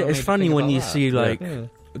memes. Cause Yeah, I it's made funny think when about you that. see like Yeah.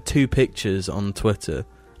 2 pictures on Twitter,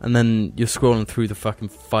 and then you're scrolling through the fucking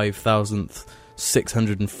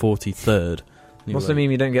 5,643rd. What's the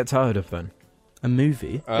meme you don't get tired of then? A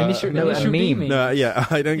movie? Initial no, a D meme. No, yeah,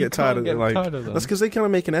 I don't get tired of it. Like, tired of them. that's because they kind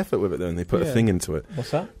of make an effort with it, though, and they put a Yeah. thing into it. What's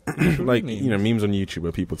that? Like, you know, memes on YouTube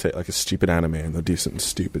where people take like a stupid anime and they'll do something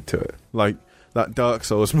stupid to it. Like that Dark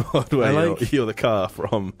Souls mod where I like- you're the car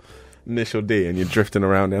from Initial D and you're drifting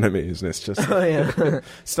around enemies, and it's just Oh, yeah.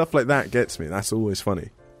 stuff like that gets me. That's always funny.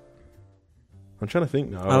 I'm trying to think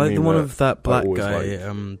now. I like the one of that black always guy,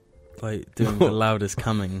 like doing the loudest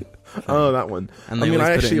coming. Oh, that one. And I they mean, always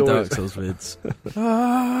I put it actually in always- Dark Souls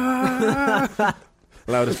vids.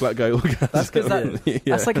 Loudest black guy orgasm. That's 'cause Yeah.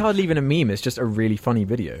 That's like hardly even a meme. It's just a really funny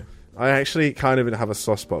video. I actually kind of have a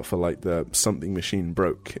soft spot for like the something machine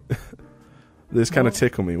broke. This kind of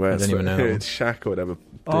tickle me where I it's, don't even like, know. it's Shaq or whatever.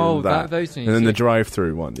 Oh, doing that. those things. And then yeah. the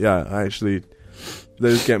drive-through one. Yeah, I actually,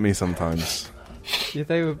 those get me sometimes. Yeah,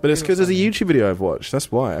 they were, But it's they because were there's a funny. YouTube video I've watched. That's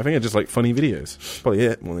why. I think I just like funny videos. That's probably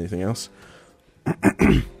it more than anything else.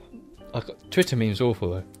 Twitter meme's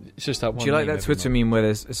awful though. It's just that one. Do you like meme that every Twitter month. meme where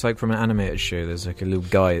it's like from an animated show? There's like a little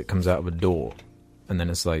guy that comes out of a door, and then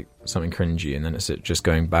it's like something cringy, and then it's it just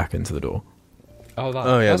going back into the door. Oh, that.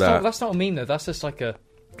 Oh, yeah, that's that. Not, that's not a meme though. That's just like a.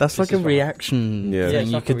 That's This like a is fine. reaction Yeah. thing. Yeah, it's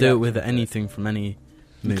You like could a do it with reaction, anything from any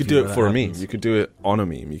You movie could do it where for that a meme. happens. You could do it on a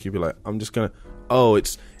meme. You could be like, I'm just gonna. Oh,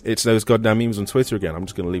 it's those goddamn memes on Twitter again. I'm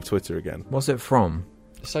just gonna leave Twitter again. What's it from?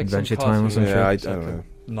 It's like Adventure some Time or cartoon. some Yeah, I It's like don't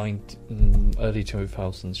know. early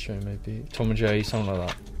 2000s show maybe. Tom and Jerry, something like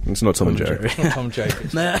that. It's not Tom and Jerry. It's not Tom and Jerry. But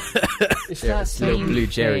it's, Nah. it's that same Little blue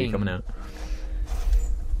Jerry thing. coming out.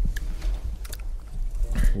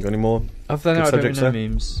 You got any more? Other than that, I don't subjects know there?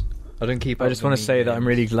 memes. I don't keep. I up just with want to meme say that I'm memes.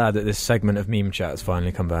 really glad that this segment of meme chat has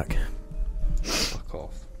finally come back. Fuck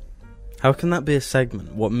off. How can that be a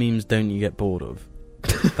segment? What memes don't you get bored of?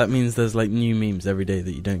 That means there's like new memes every day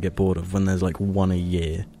that you don't get bored of when there's like one a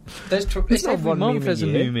year. There's It's not every one month meme a there's a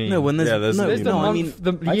year. new meme. No, when there's, Yeah, there's no, a there's new the meme. no, I month, mean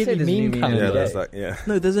the I'd say yearly there's a new meme meme calendar. Yeah, every there's day. that. Yeah.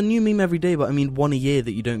 no, there's a new meme every day, but I mean one a year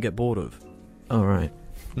that you don't get bored of. Oh right.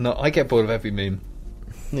 No, I get bored of every meme.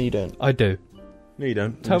 No, you don't. I do. No, you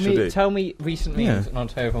don't. Tell You should me, do. tell me recent memes, Yeah. and I'll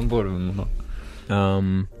tell you if I'm bored of them or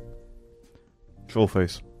not. Troll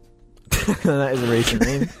face. That is a recent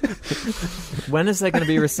meme. When is there going to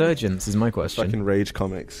be a resurgence? Is my question. Fucking Rage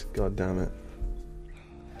comics. God damn it.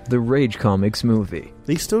 The Rage Comics movie.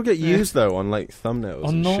 These still get used though on like thumbnails.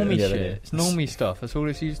 On and normie shit. Yeah, shit. they do. It's normie stuff. That's all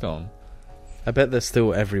it's used on. I bet they're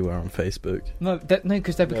still everywhere on Facebook. No,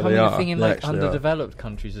 because they're Yeah, becoming they a are. thing in They like actually are. underdeveloped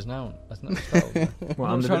countries as now. That's not spelled.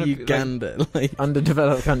 Well, I'm trying to- Uganda, like,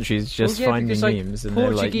 underdeveloped countries just Well, yeah, finding because, like, memes and they're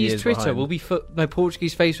like Portuguese years Twitter behind. will be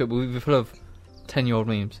Portuguese Facebook will be full of 10-year-old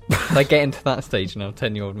memes. They're getting to that stage now,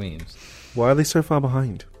 10-year-old memes. Why are they so far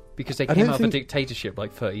behind? Because they I came don't out of a think- dictatorship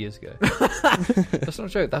like 30 years ago. That's not a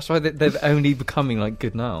joke. That's why they're only becoming like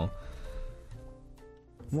good now.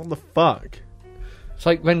 What the fuck? It's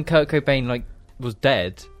like when Kurt Cobain like was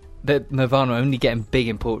dead, that Nirvana were only getting big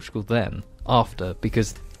in Portugal then, after,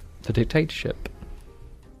 because the dictatorship.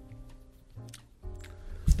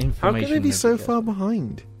 How can they be so never far gets-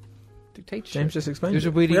 behind? Dictatorship. James just It explained was a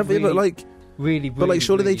it. really, Yeah, really, but like, really,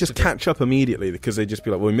 surely they really just severe- catch up immediately because they just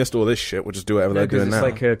be like, well, we missed all this shit. We'll just do whatever No, they're 'cause doing it's now.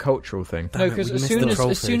 like a cultural thing. No, Damn it, because we as missed soon the as, troll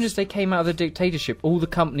as soon face. as they came out of the dictatorship, all the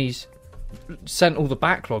companies sent all the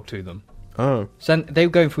backlog to them. Oh, They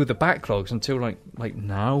were going through the backlogs until like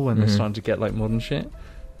now when they're Mhm. starting to get like modern shit.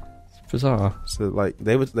 It's bizarre. so like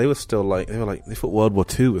they were still like they thought World War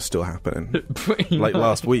II was still happening Pretty like much.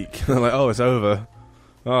 last week. They're like, oh, it's over.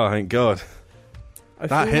 Oh, thank God. I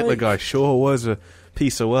That feel Hitler like- guy sure was a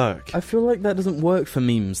piece of work. I feel like that doesn't work for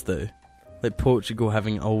memes though. Like Portugal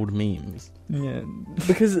having old memes. Yeah.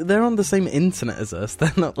 Because they're on the same internet as us.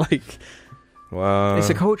 They're not like... Wow. It's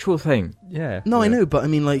a cultural thing. Yeah. No, I Yeah. know, but I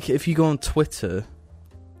mean, like, if you go on Twitter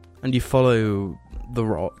and you follow The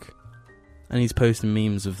Rock, and he's posting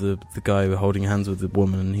memes of the guy holding hands with the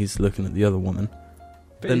woman and he's looking at the other woman.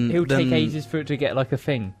 But Then- it'll take then- ages for it to get like a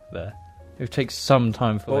thing there. It would take some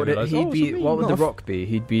time for What them would, to realise, he'd oh, be, it's a what meme. would The Rock be?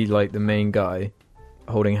 He'd be like the main guy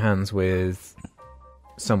holding hands with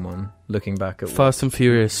someone looking back at Fast and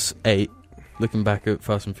Furious 8, looking back at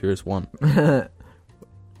Fast and Furious 1. No,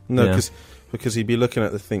 Yeah. because he'd be looking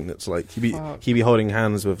at the thing that's like Fuck. he'd be holding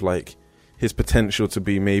hands with like his potential to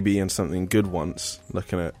be maybe in something good once,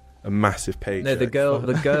 looking at a massive paycheck. No, the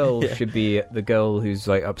girl Yeah. should be the girl who's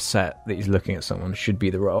like upset that he's looking at someone should be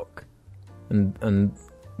The Rock, and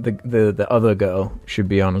the other girl should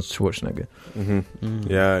be Arnold Schwarzenegger.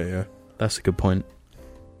 Mm-hmm. Yeah. That's a good point.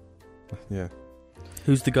 Yeah.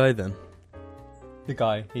 Who's the guy then? The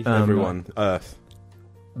guy. He's Everyone, Earth.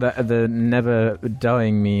 The never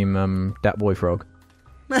dying meme, that boy frog.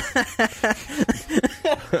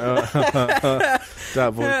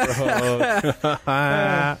 That boy.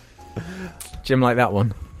 Jim like that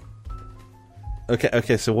one.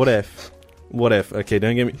 Okay. So what if? Okay,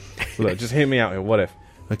 don't get me. Look, just hear me out here. What if?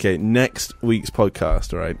 Okay, next week's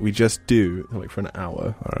podcast. All right, we just do like for an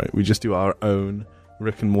hour. All right, we just do our own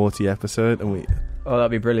Rick and Morty episode, and we. Oh,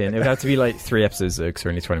 that'd be brilliant. It would have to be like 3 episodes though, because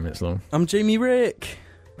they're only 20 minutes long. I'm Jamie Rick.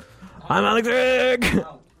 I'm Alex Rick.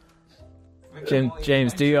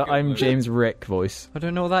 James, do your I'm James Rick voice. I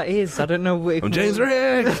don't know what that is. I don't know what it I'm James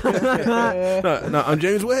Rick. no, I'm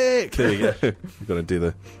James Wick. There you go. You've got to do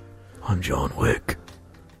the. I'm John Wick.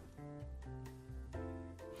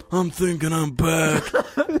 I'm thinking I'm back.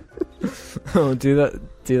 Oh, do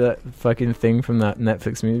that fucking thing from that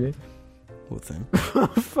Netflix movie. What thing?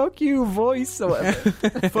 Fuck you, voice. Or whatever.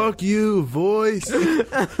 Fuck you, voice.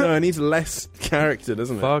 No, it needs less character,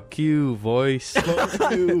 doesn't it? Fuck you, voice.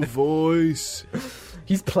 Fuck you, voice.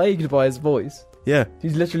 He's plagued by his voice. Yeah.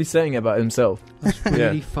 He's literally saying it about himself.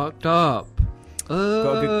 really Yeah. fucked up.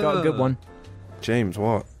 Got a good one. James,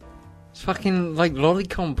 what? It's fucking like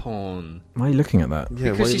lolicon porn. Why are you looking at that?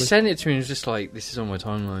 Yeah, Because he sent it to me and was just like, this is on my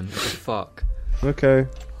timeline. What the fuck? Okay.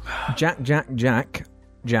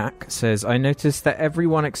 Jack says, I noticed that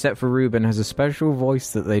everyone except for Ruben has a special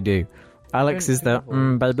voice that they do. Alex is the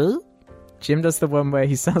baby. Jim does the one where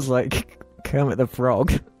he sounds like Kermit the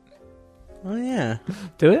Frog. Oh, yeah.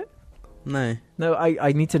 Do it? No. No,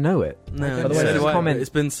 I need to know it. No. By the way, there's a comment. It's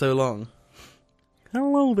been so long.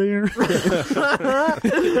 Hello there.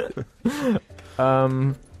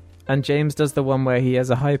 And James does the one where he has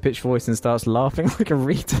a high-pitched voice and starts laughing like a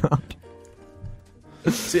retard.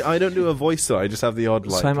 See, I don't do a voice, though. I just have the odd,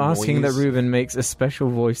 like, So I'm asking that noise. Ruben makes a special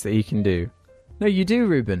voice that he can do. No, you do,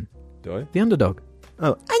 Ruben. Do I? The underdog.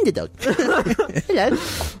 Oh, underdog. Hello.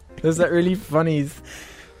 There's that really funny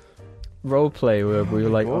role play where we were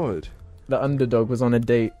like, God. the underdog was on a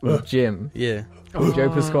date with Jim. Yeah. Joe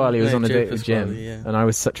Pasquale was No, on a Joe date with Jim. Pasquale, yeah. And I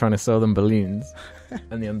was trying to sell them balloons.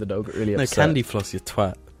 And the underdog got really No, upset. candy floss, you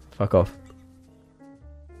twat. Fuck off.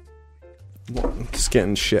 Just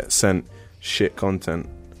getting shit content.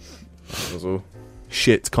 That was all.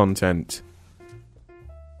 Shit content.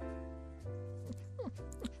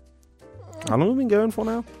 How long have we been going for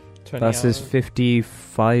now? That says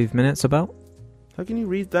 55 minutes about. How can you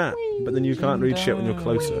read that, but then you can't read shit when you're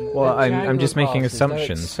closer? Well, I'm just making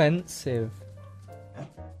assumptions. Expensive.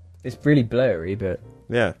 It's really blurry, but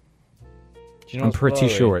Yeah. Do you know I'm what's pretty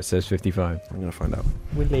blurry? sure it says 55. I'm going to find out.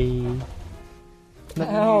 Willy. Let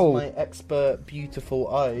Ow. me use my expert, beautiful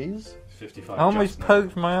eyes. 55. I almost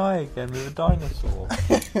poked my eye again with a dinosaur.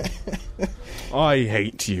 I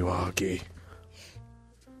hate you, Argy.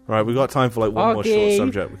 Right, we got time for like one more short Argy.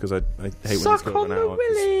 subject because I hate when it's Suck going on an the hour. 'cause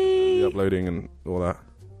willy. the uploading and all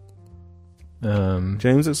that.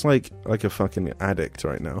 James, it's like a fucking addict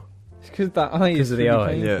right now. It's because that eye Because is of the really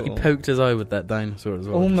eye. Yeah. painful. He poked his eye with that dinosaur as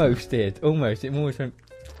well. Almost did. Almost. It almost went...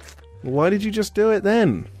 Why did you just do it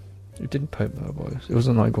then? It didn't poke my voice. It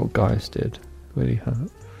wasn't like what Gaius did. Really hurt.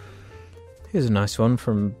 Here's a nice one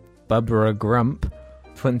from Barbara Grump,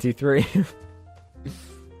 23.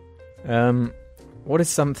 What is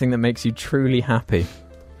something that makes you truly happy?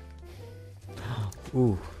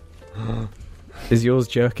 Ooh. Is yours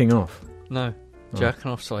jerking off? No. Oh.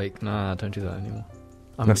 Jerking off's like, nah, don't do that anymore.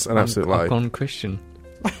 That's an absolute lie. I've gone Christian.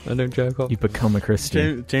 I don't jerk off. You become a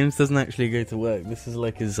Christian. James doesn't actually go to work. This is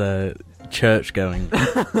like his church going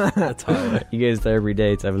attire. He goes there every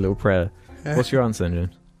day to have a little prayer. What's your answer,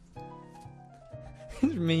 then,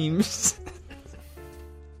 James? Memes.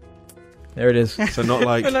 There it is. So not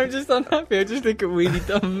like When I'm just unhappy, I just think of really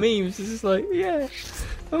dumb memes. It's just like, yeah,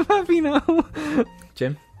 I'm happy now.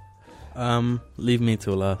 Jim? Leave me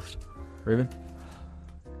till last. Ruben?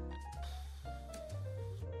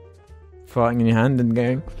 Farting in your hand and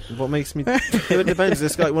going... what makes me. It depends.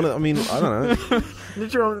 This guy. I mean, I don't know.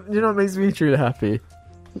 You know what makes me truly happy?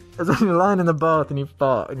 It's when you're lying in the bath and you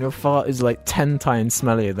fart, and your fart is like 10 times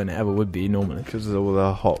smellier than it ever would be normally. Because of all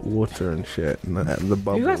the hot water and shit and the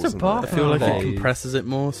bubbles. has a and bath? I feel like it Nowadays. compresses it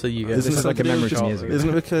more, so you get. Isn't This is it like a something memory to do from with years ago. Isn't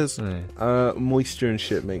it because Yeah. moisture and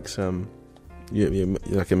shit makes you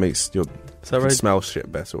like it makes your Is that right? smell shit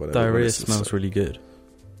better? Or whatever. Diarrhea It's- smells really good.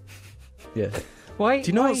 Yeah. Why? Do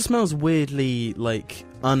you know why? what smells weirdly like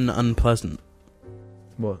unpleasant?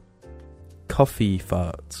 What? Coffee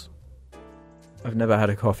farts. I've never had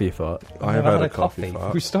a coffee fart. I have had a coffee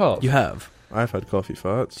fart. We stop. You have? I've had coffee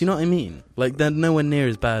farts. Do you know what I mean? Like they're nowhere near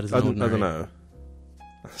as bad as I an don't ordinary. know.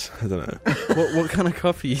 I don't know. what kind of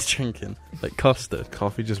coffee are you drinking? Like Costa?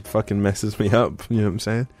 Coffee just fucking messes me up. You know what I'm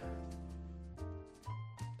saying?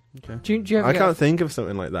 Okay. Do you ever I get- can't think of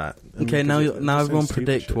something like that. And Okay, because now it now sounds everyone stupid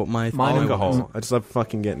predict shit. what my Mine thing Alcohol. was. I just love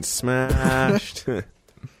fucking getting smashed.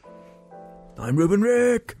 I'm Ruben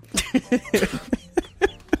Rick!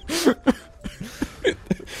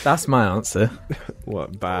 That's my answer.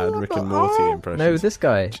 What bad Rick and Morty impressions? No, this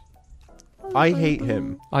guy. I hate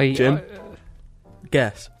him. Jim?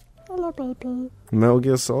 Guess. Metal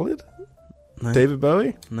Gear Solid. No. David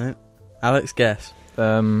Bowie. No. Alex, guess.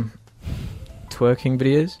 Twerking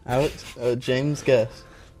videos. Alex, James, guess.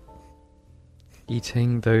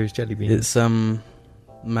 Eating those jelly beans. It's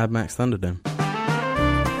Mad Max Thunderdome.